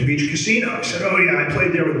Hampton Beach Casino. He said, oh yeah, I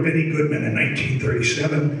played there with Benny Goodman in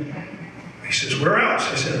 1937. He says, where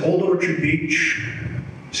else? I said, Old Orchard Beach.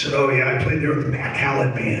 He said, oh yeah, I played there with the Mac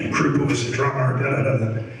Hallett Band. Krupa was the drummer,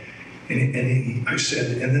 da-da-da. I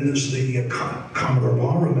said, and then there's the Commodore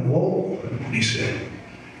Ballroom in Lowell. And he said,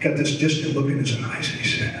 got this distant look in his eyes, and he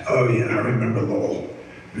said, oh yeah, I remember Lowell.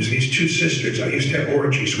 There's these 2 sisters I used to have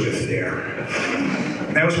orgies with there.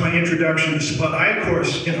 That was my introduction to Spud. I, of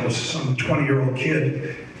course, some 20-year-old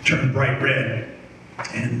kid turned bright red.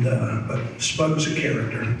 And but Spud was a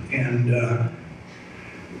character. And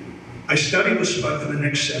I studied with Spud for the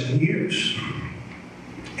next 7 years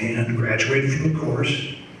and graduated from the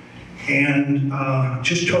course. And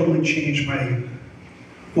just totally changed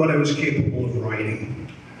what I was capable of writing.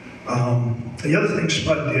 The other thing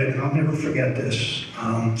Spud did, and I'll never forget this,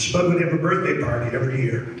 Spud would have a birthday party every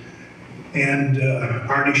year. And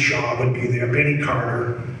Artie Shaw would be there, Benny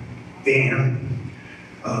Carter, Van,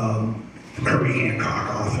 Herbie Hancock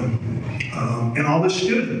often, and all the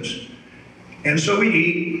students. And so we'd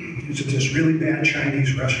eat. It's at this really bad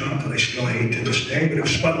Chinese restaurant that I still hate to this day, but if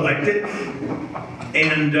Spud liked it.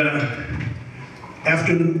 And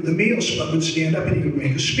after the meal, Spud would stand up and he would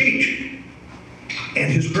make a speech.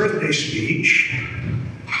 And his birthday speech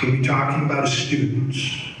would be talking about his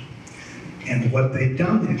students and what they'd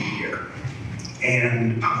done that year.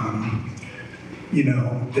 And, you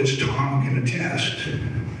know, as Tom can attest,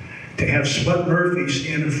 to have Spud Murphy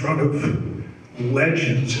stand in front of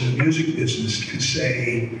legends in the music business to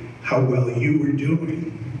say how well you were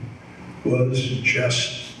doing was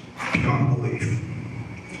just beyond belief.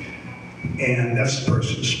 And that's the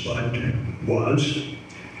person Spud was.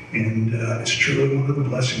 And it's truly one of the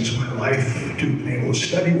blessings of my life to have been able to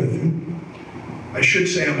study with him. I should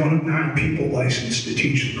say I'm one of 9 people licensed to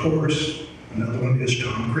teach the course. Another one is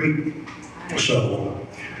Tom Creek. So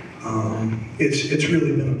it's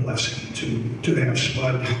really been a blessing to have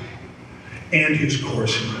Spud and his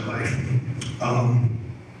course in my life.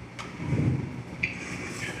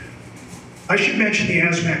 I should mention the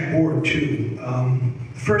ASMAC board too.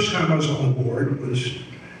 The first time I was on the board was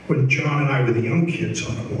when John and I were the young kids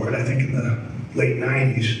on the board, I think in the late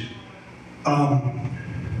 90s.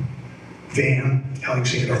 Van,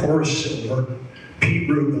 Alexander, Horace Silver, Pete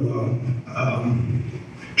Rugolo,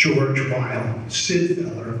 George Weil, Sid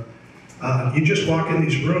Feller. You just walk in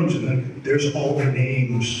these rooms and then there's all the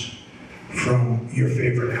names from your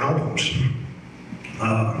favorite albums.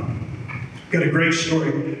 Got a great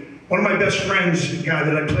story. One of my best friends, a guy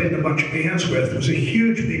that I played in a bunch of bands with, was a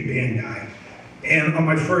huge big band guy. And on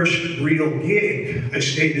my first real gig, I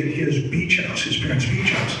stayed at his beach house, his parents'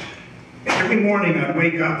 beach house. Every morning I'd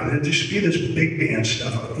wake up and there'd just be this big band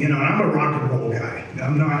stuff. You know, I'm a rock and roll guy.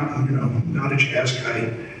 I'm not, you know, not a jazz guy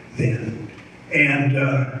then. And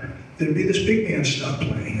there'd be this big band stuff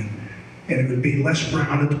playing. And it would be Les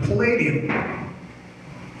Brown at the Palladium.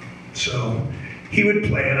 So he would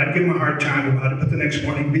play it. I'd give him a hard time about it, but the next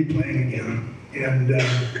morning he'd be playing again. And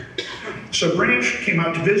so Branch came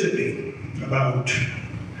out to visit me about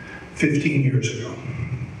 15 years ago.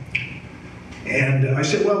 And I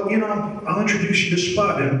said, well, you know, I'll introduce you to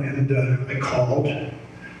Spud. And I called.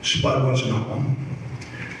 Spud wasn't home.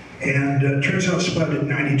 And it turns out Spud, at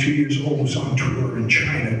 92 years old, was on tour in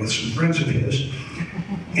China with some friends of his.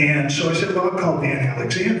 And so I said, well, I'll call Van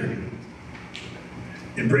Alexander.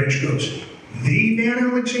 And Branch goes, the Van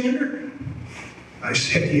Alexander? I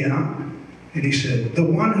said, yeah. And he said, the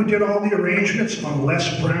one who did all the arrangements on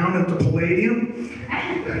Les Brown at the Palladium?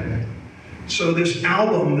 So this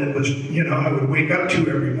album that was, you know, I would wake up to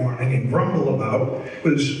every morning and grumble about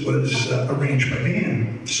was arranged by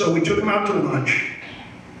Van. So we took him out to lunch,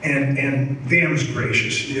 and Van was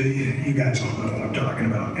gracious. You guys all know what I'm talking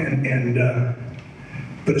about.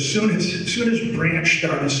 But as soon as Branch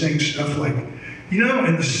started saying stuff like, you know,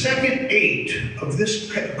 in the second 8 of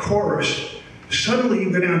this chorus, suddenly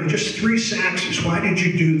you go down to just 3 saxes. Why did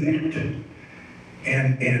you do that?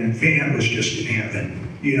 And Van was just in heaven.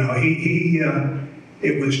 You know,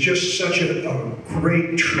 it was just such a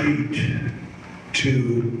great treat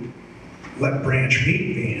to let Branch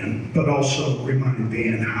meet Van, but also remind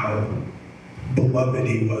Van how beloved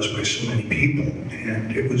he was by so many people.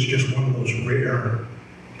 And it was just one of those rare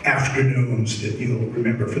afternoons that you'll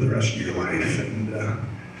remember for the rest of your life. And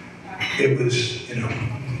it was, you know,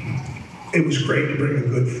 it was great to bring a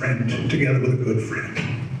good friend together with a good friend.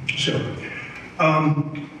 So,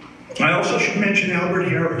 I also should mention Albert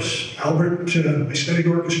Harris. Albert, I studied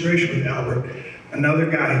orchestration with Albert, another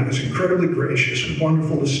guy who was incredibly gracious,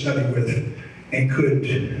 wonderful to study with, and could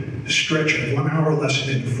stretch a 1-hour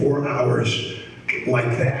lesson into 4 hours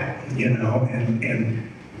like that, you know, and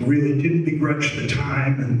really didn't begrudge the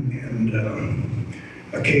time and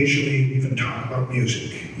occasionally even talk about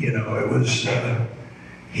music. You know, it was,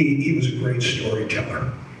 he was a great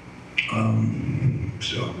storyteller.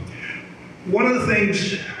 So, one of the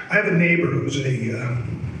things, I have a neighbor who's an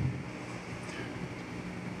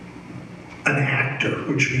actor,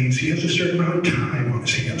 which means he has a certain amount of time on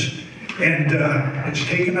his hands, and has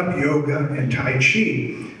taken up yoga and Tai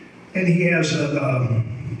Chi, and he has a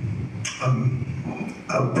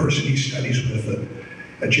person he studies with,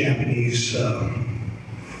 a Japanese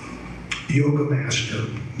yoga master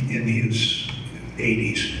in his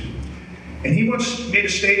 80s. And he once made a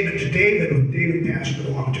statement to David, when David passed it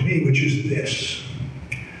along to me, which is this: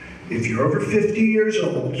 if you're over 50 years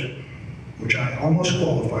old, which I almost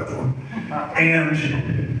qualify for,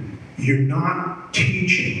 and you're not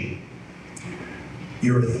teaching,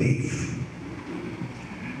 you're a thief.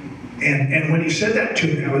 And when he said that to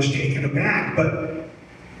me, I was taken aback, but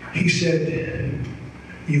He said,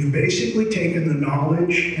 you've basically taken the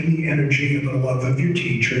knowledge and the energy and the love of your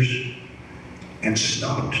teachers and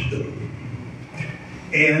stopped them.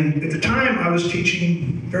 And at the time, I was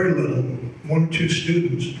teaching very little, 1 or 2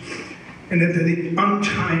 students. And at the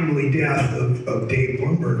untimely death of Dave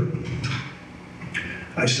Blumberg,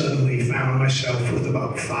 I suddenly found myself with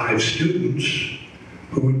about 5 students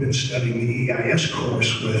who had been studying the EIS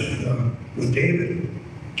course with David.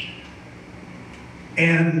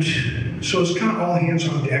 And so it's kind of all hands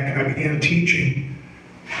on deck, and I began teaching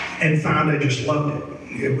and found I just loved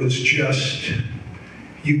it. It was just,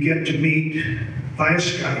 you get to meet via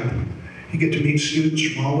Skype, you get to meet students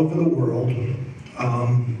from all over the world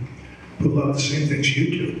who love the same things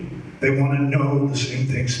you do. They want to know the same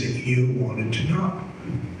things that you wanted to know.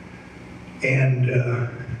 And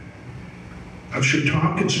I'm sure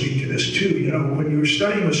Tom can speak to this too. You know, when you were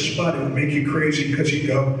studying with Spud, it would make you crazy because you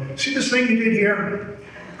go, see this thing you did here?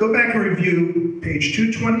 Go back and review page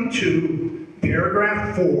 222,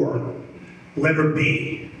 paragraph 4, letter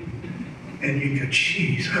B. And you go,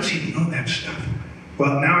 geez, how does he know that stuff?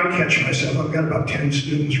 Well, now I catch myself, I've got about 10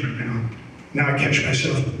 students right now. Now I catch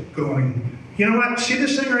myself going, you know what, see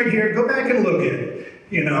this thing right here? Go back and look at it.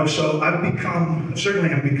 You know, so certainly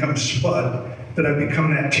I've become Spud, that I've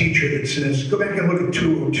become that teacher that says, go back and look at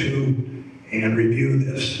 202 and review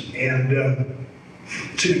this. And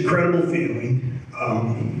it's an incredible feeling.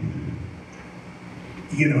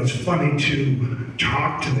 You know, it's funny to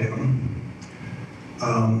talk to them.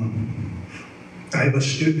 I have a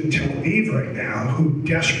student in Tel Aviv right now who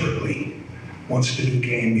desperately wants to do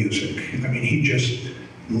game music. I mean, he just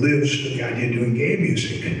lives for the idea of doing game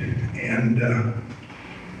music. And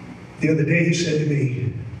the other day he said to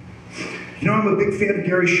me, you know, I'm a big fan of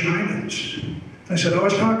Gary Scheinman's. I said, I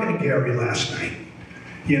was talking to Gary last night,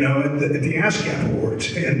 you know, at the ASCAP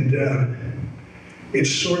Awards. And it's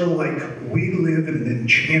sort of like we live in an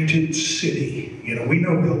enchanted city. You know, we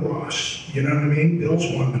know Bill Ross, you know what I mean?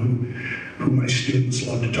 Bill's one who my students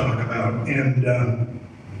love to talk about. And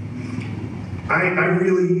I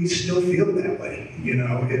really still feel that way. You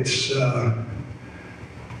know, it's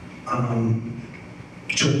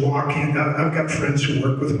to walk in. I've got friends who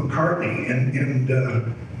work with McCartney, and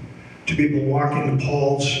to be able to walk into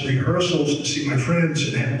Paul's rehearsals to see my friends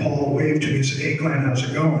and have Paul wave to me and say, hey Glenn, how's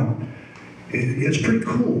it going? It's pretty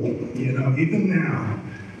cool, you know, even now.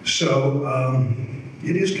 So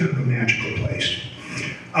it is kind of a magical place.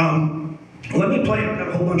 Let me play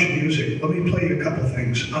a whole bunch of music. Let me play you a couple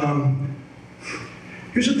things.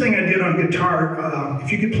 Here's the thing I did on guitar.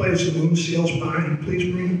 If you could play As the Moon Sails By,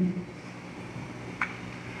 please, Marina.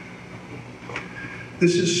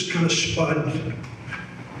 This is kind of Spud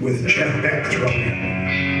with Jeff Beck thrown in.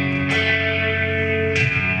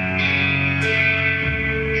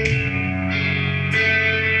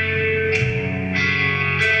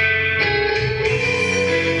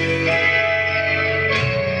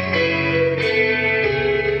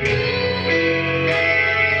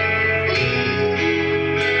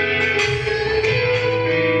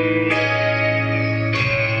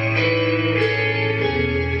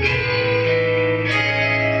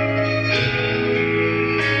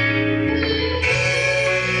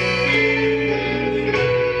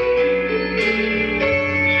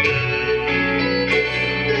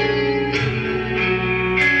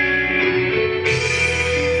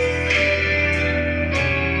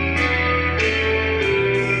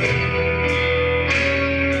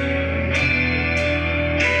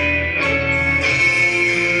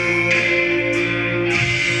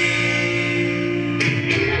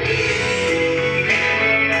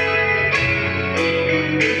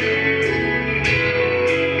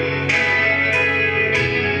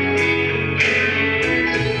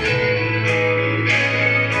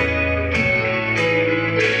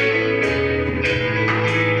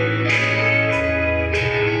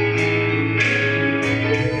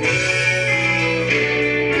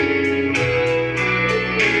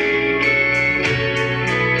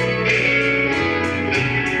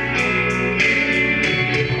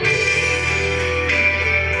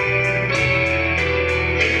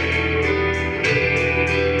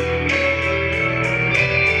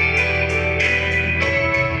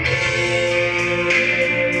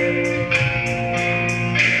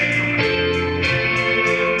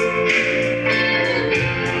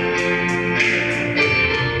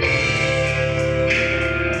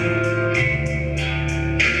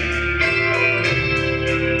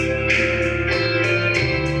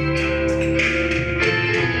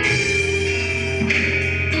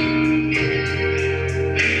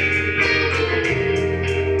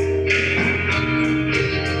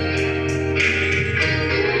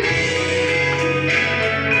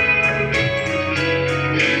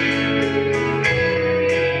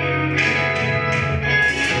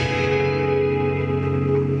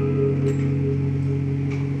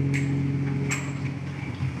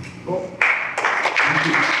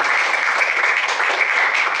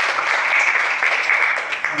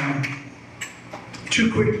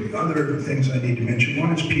 Two quick other things I need to mention.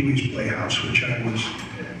 One is Pee-wee's Playhouse, which I was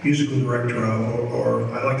musical director of, or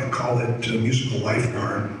I like to call it musical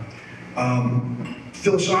lifeguard.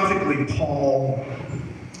 Philosophically, Paul,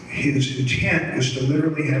 his intent was to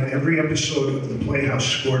literally have every episode of the Playhouse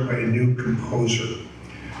scored by a new composer.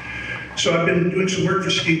 So I've been doing some work for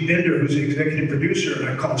Steve Binder, who's the executive producer, and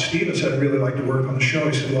I called Steve and said, I'd really like to work on the show.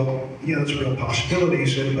 He said, well, yeah, that's a real possibility. He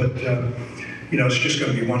said, but it's just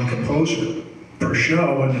going to be one composer per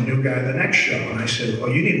show and a new guy the next show. And I said,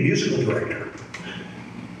 well, you need a musical director.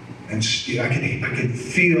 And Steve, I could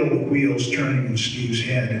feel the wheels turning in Steve's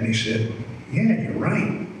head, and he said, yeah, you're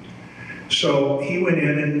right. So he went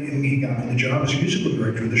in and he got me the job as musical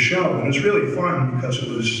director of the show. And it was really fun because it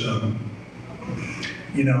was,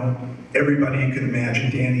 everybody you could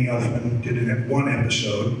imagine. Danny Elfman did it in one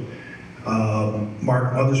episode.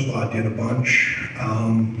 Mark Mothersbaugh did a bunch.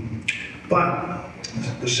 But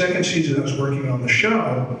the second season I was working on the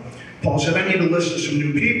show, Paul said, I need a list of some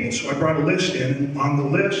new people. So I brought a list in, and on the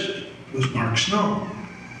list was Mark Snow.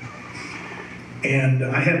 And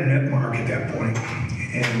I hadn't met Mark at that point.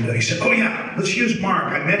 And he said, oh yeah, let's use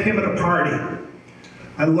Mark. I met him at a party.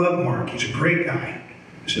 I love Mark, he's a great guy.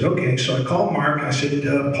 I said, okay, so I called Mark. I said,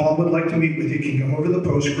 Paul would like to meet with you. Can you come over to the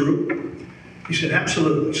post group? He said,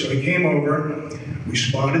 absolutely. So he came over. We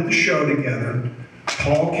spotted the show together.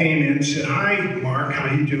 Paul came in and said, hi, Mark,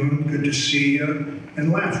 how you doing? Good to see you,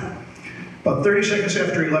 and left. About 30 seconds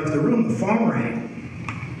after he left the room, the phone rang.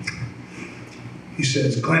 He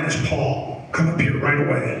says, Glenn, it's Paul. Come up here right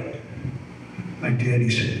away. I did. He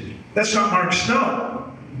said, that's not Mark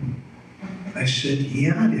Snow. I said,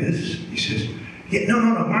 yeah, it is. He says, yeah, no,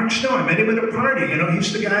 Mark Snow. I met him at a party.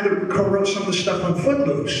 He's the guy that co-wrote some of the stuff on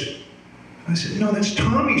Footloose. I said, no, that's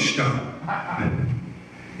Tommy Snow.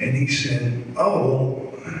 And he said,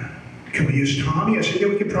 oh, can we use Tommy? I said, yeah,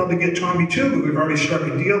 we could probably get Tommy too, but we've already struck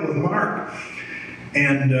a deal with Mark.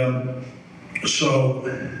 And so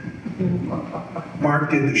Mark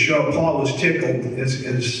did the show. Paul was tickled,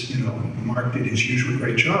 as Mark did his usual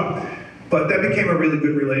great job. But that became a really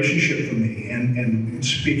good relationship for me. And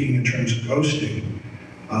speaking in terms of ghosting,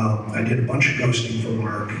 I did a bunch of ghosting for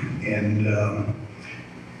Mark, and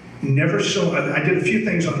I did a few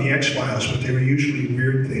things on the X-Files, but they were usually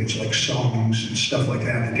weird things like songs and stuff like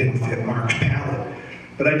that didn't fit Mark's palette.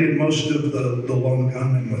 But I did most of the Lone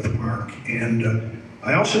Gunman with Mark. And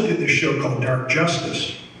I also did this show called Dark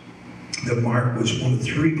Justice that Mark was one of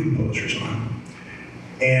 3 composers on.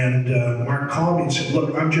 And Mark called me and said,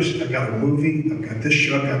 look, I've got a movie, I've got this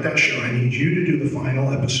show, I've got that show. I need you to do the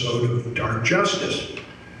final episode of Dark Justice.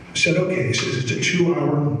 I said, okay. He says, it's a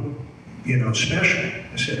 2-hour special.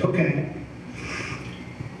 I said, okay.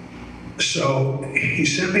 So he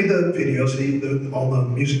sent me the videos, all the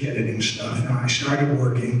music editing stuff, and I started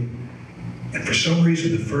working. And for some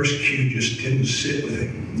reason, the first cue just didn't sit with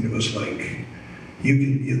him. It was like,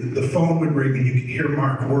 the phone would ring and you could hear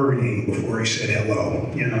Mark worrying before he said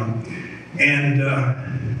hello, And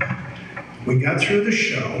we got through the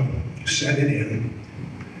show, set it in,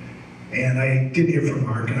 and I didn't hear from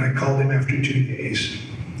Mark, and I called him after 2 days.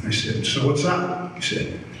 I said, so what's up? He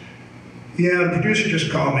said, yeah, the producer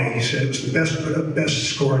just called me. He said, it was the best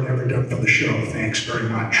score I'd ever done for the show. Thanks very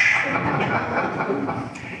much.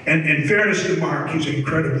 And in fairness to Mark, he's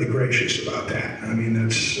incredibly gracious about that. I mean,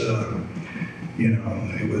 that's,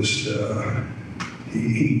 it was,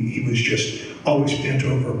 he was just always bent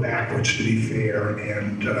over backwards to be fair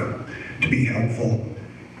and to be helpful.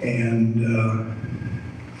 And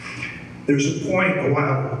there's a point a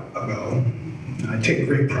while ago, I take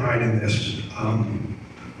great pride in this,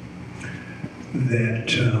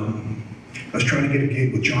 that I was trying to get a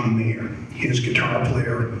gig with John Mayer. His guitar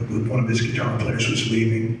player, one of his guitar players was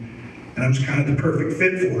leaving, and I was kind of the perfect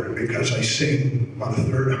fit for it because I sing about a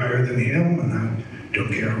third higher than him, and I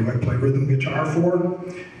don't care who I play rhythm guitar for.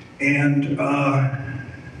 And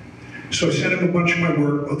so I sent him a bunch of my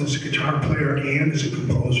work, both as a guitar player and as a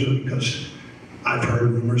composer, because I've heard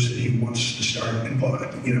rumors that he wants to start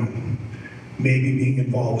maybe being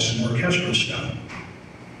involved with some orchestral stuff.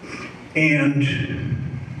 And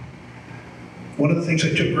one of the things I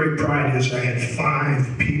took great pride is I had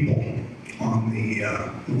 5 people on the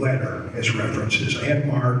letter as references. I had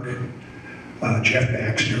Mark, Jeff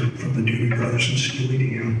Baxter from the Doobie Brothers and Steely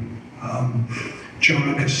Dan,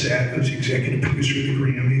 John Cassette, who's the executive producer of the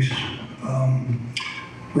Grammys,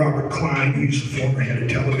 Robert Klein, who's the former head of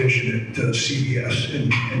television at CBS,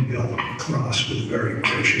 and Bill Ross was very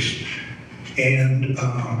gracious. And I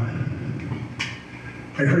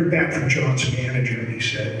heard back from John's manager, and he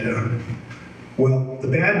said, well, the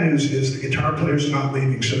bad news is the guitar player's not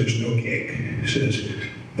leaving, so there's no gig. He says,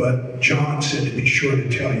 But John said to be sure to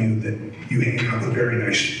tell you that you hang out with very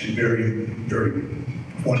nice and very, very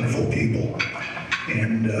wonderful people.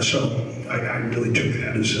 And so I really took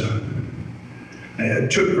that as I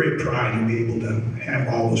took great pride in being able to have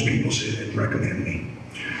all those people say they'd recommend me.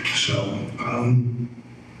 So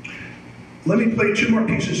let me play 2 more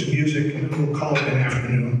pieces of music and we'll call it an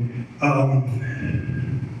afternoon.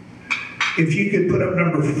 If you could put up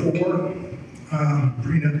number 4,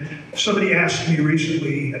 Brina. Somebody asked me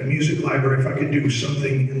recently at a music library if I could do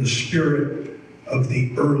something in the spirit of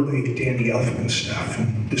the early Danny Elfman stuff.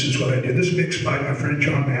 And this is what I did. This is mixed by my friend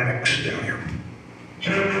John Maddox down here.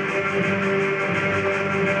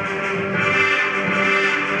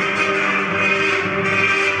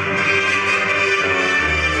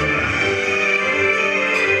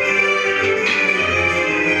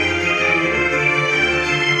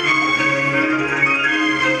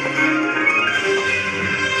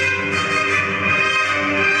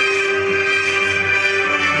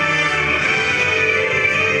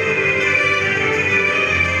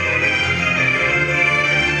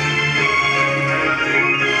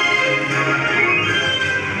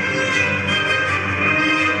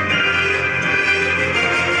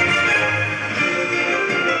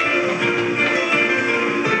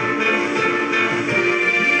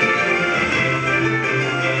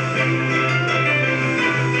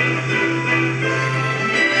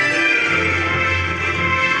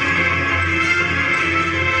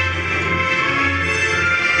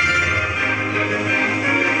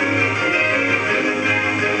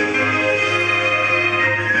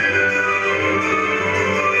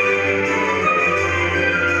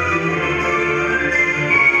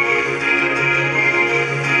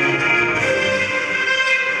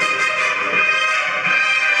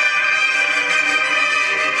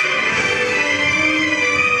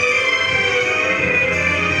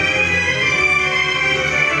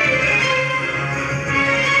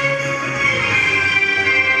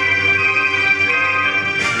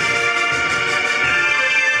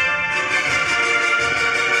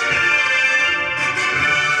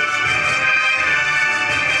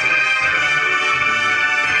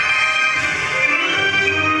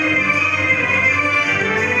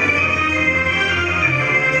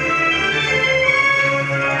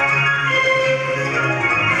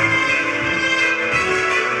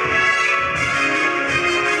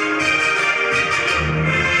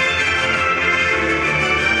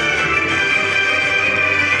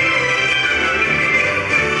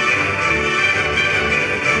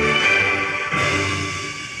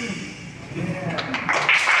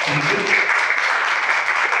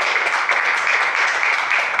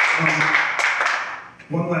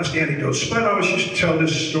 One last anecdote. Spud always used to tell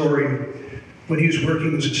this story when he was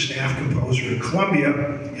working as a staff composer at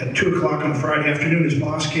Columbia. At 2 o'clock on a Friday afternoon, his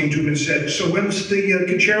boss came to him and said, "So when's the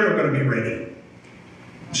concerto going to be ready?"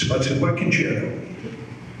 Spud said, "What concerto?"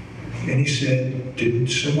 And he said,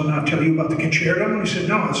 "Did someone not tell you about the concerto?" And he said,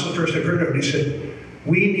 "No, it's the first I've heard of it." He said,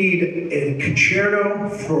 "We need a concerto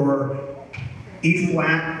for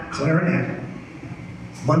E-flat clarinet,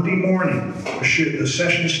 Monday morning. The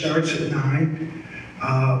session starts at 9.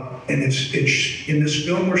 And it's in this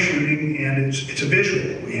film we're shooting, and it's a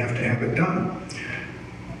visual. We have to have it done."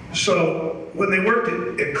 So when they worked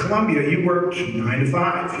at Columbia, you worked 9 to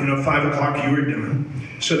 5. 5 o'clock you were done.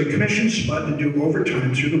 So they commissioned Spud to do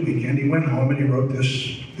overtime through the weekend. He went home and he wrote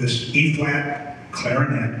this E-flat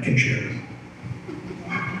clarinet concerto.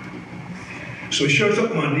 So he shows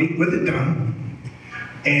up Monday with it done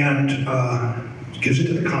and gives it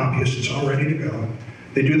to the copyist. It's all ready to go.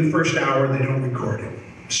 They do the first hour, they don't record it.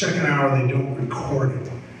 Second hour, they don't record it.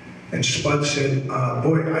 And Spud said,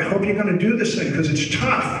 "Boy, I hope you're going to do this thing because it's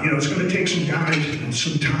tough. It's going to take some guys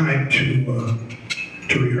some time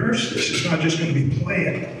to rehearse this. It's not just going to be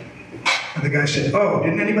playing." And the guy said, "Oh,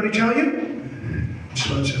 didn't anybody tell you?" And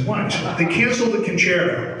Spud said, "Why?" He said, "They canceled the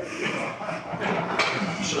concerto."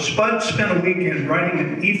 So Spud spent a weekend writing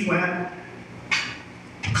an E-flat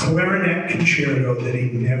clarinet concerto that he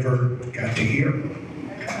never got to hear.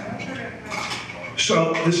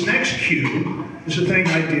 So this next cue is a thing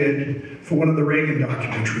I did for one of the Reagan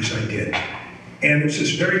documentaries I did. And it's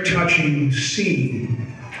this very touching scene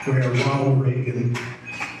where Ronald Reagan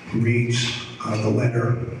reads the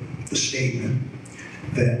letter, the statement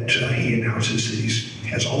that he announces that he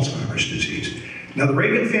has Alzheimer's disease. Now the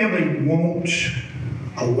Reagan family won't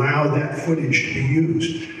allow that footage to be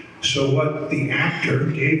used. So what the actor,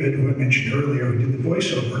 David, who I mentioned earlier, who did the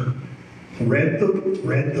voiceover, read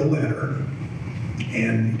the letter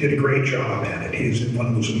and did a great job at it. He's in one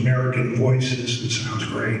of those American voices that sounds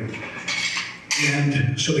great.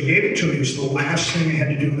 And so they gave it to me. It was the last thing I had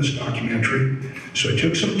to do in this documentary. So I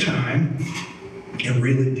took some time and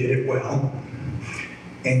really did it well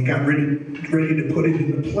and got ready to put it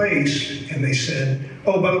into place. And they said,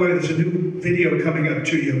 oh, by the way, there's a new video coming up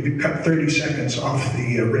to you. We've cut 30 seconds off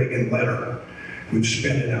the Reagan letter. We've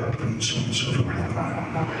sped it up and so on and so forth.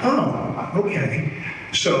 Oh, okay.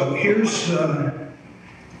 So here's a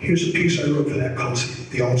piece I wrote for that called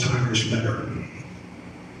The Alzheimer's Letter.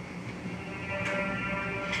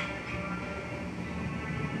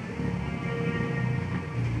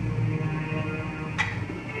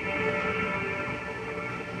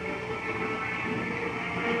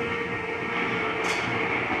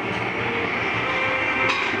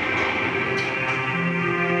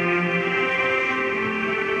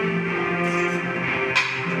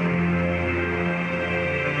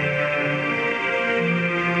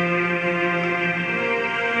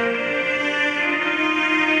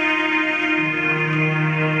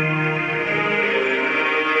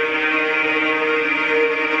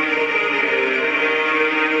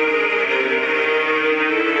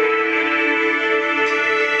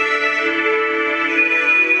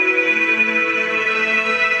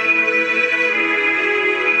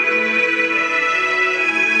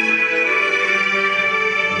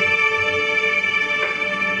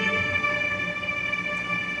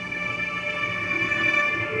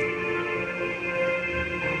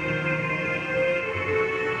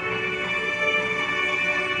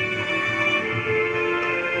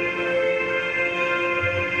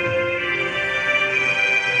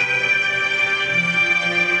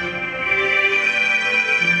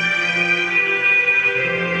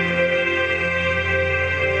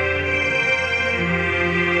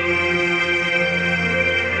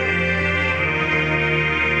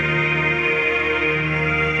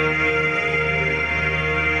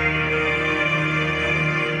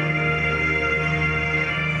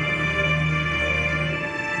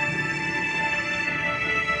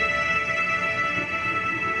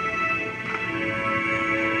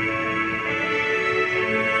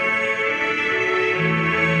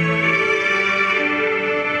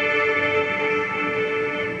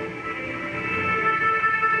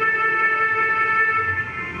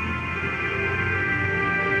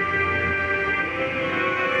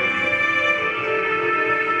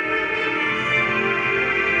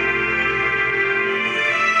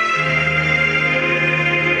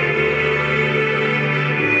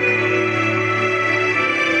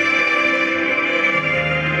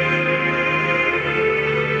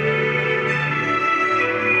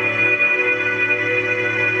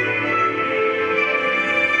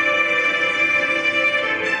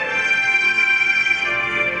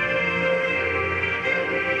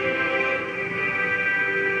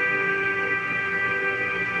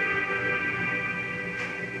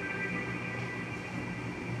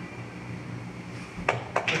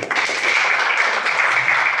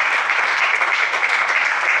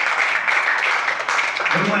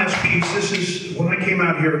 This is, when I came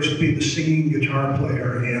out here, to be the singing guitar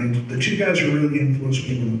player, and the two guys who really influenced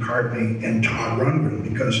me were McCartney and Todd Rundgren,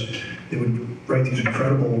 because they would write these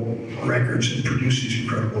incredible records and produce these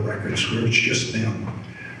incredible records where it's just them.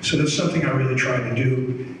 So that's something I really tried to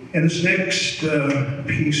do. And this next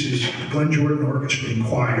piece is Glenn Jordan Orchestra and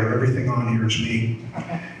Choir. Everything on here is me.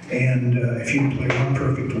 And if you play One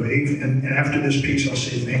Perfect Wave, and after this piece I'll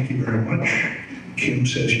say thank you very much. Kim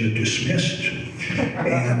says you're dismissed.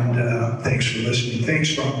 And thanks for listening.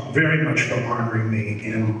 Thanks very much for honoring me.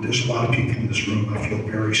 And there's a lot of people in this room I feel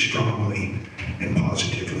very strongly and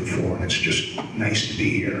positively for. And it's just nice to be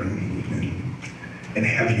here and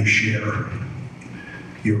have you share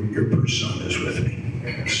your personas with me.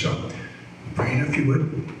 So, Brian, if you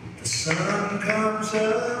would. The sun comes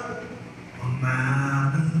up on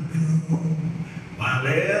my lagoon while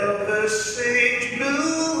Elvis sings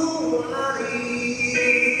blue honey.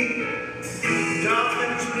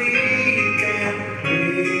 Dolphins bleed and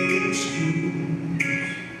play schools.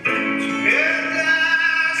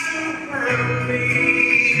 Paradise around me.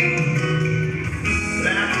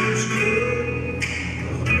 Life is good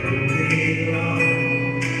the whole day long.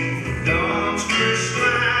 Dawn's first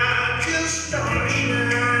smile till stars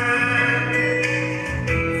shine.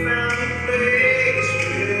 Found a place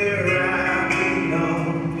where I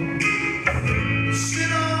belong.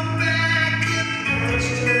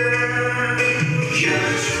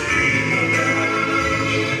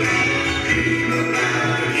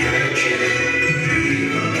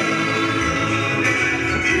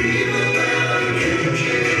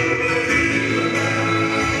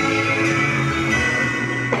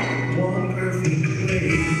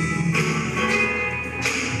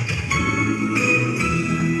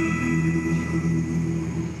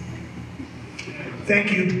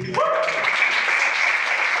 thank you.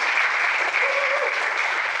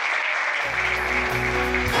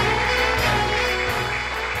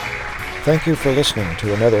 Thank you for listening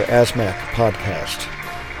to another ASMAC podcast.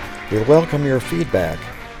 We welcome your feedback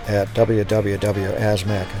at www.asmac.org.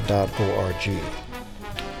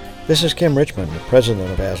 This is Kim Richmond, president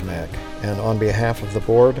of ASMAC, and on behalf of the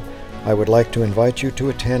board, I would like to invite you to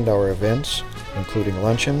attend our events, including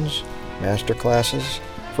luncheons, master classes,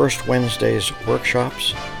 First Wednesday's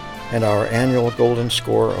workshops, and our annual Golden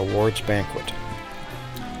Score Awards banquet.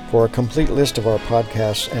 For a complete list of our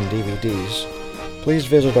podcasts and DVDs, please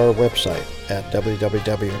visit our website at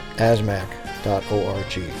www.asmac.org.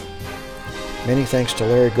 Many thanks to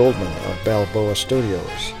Larry Goldman of Balboa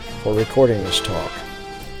Studios for recording this talk.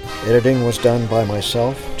 Editing was done by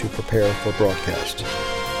myself to prepare for broadcast.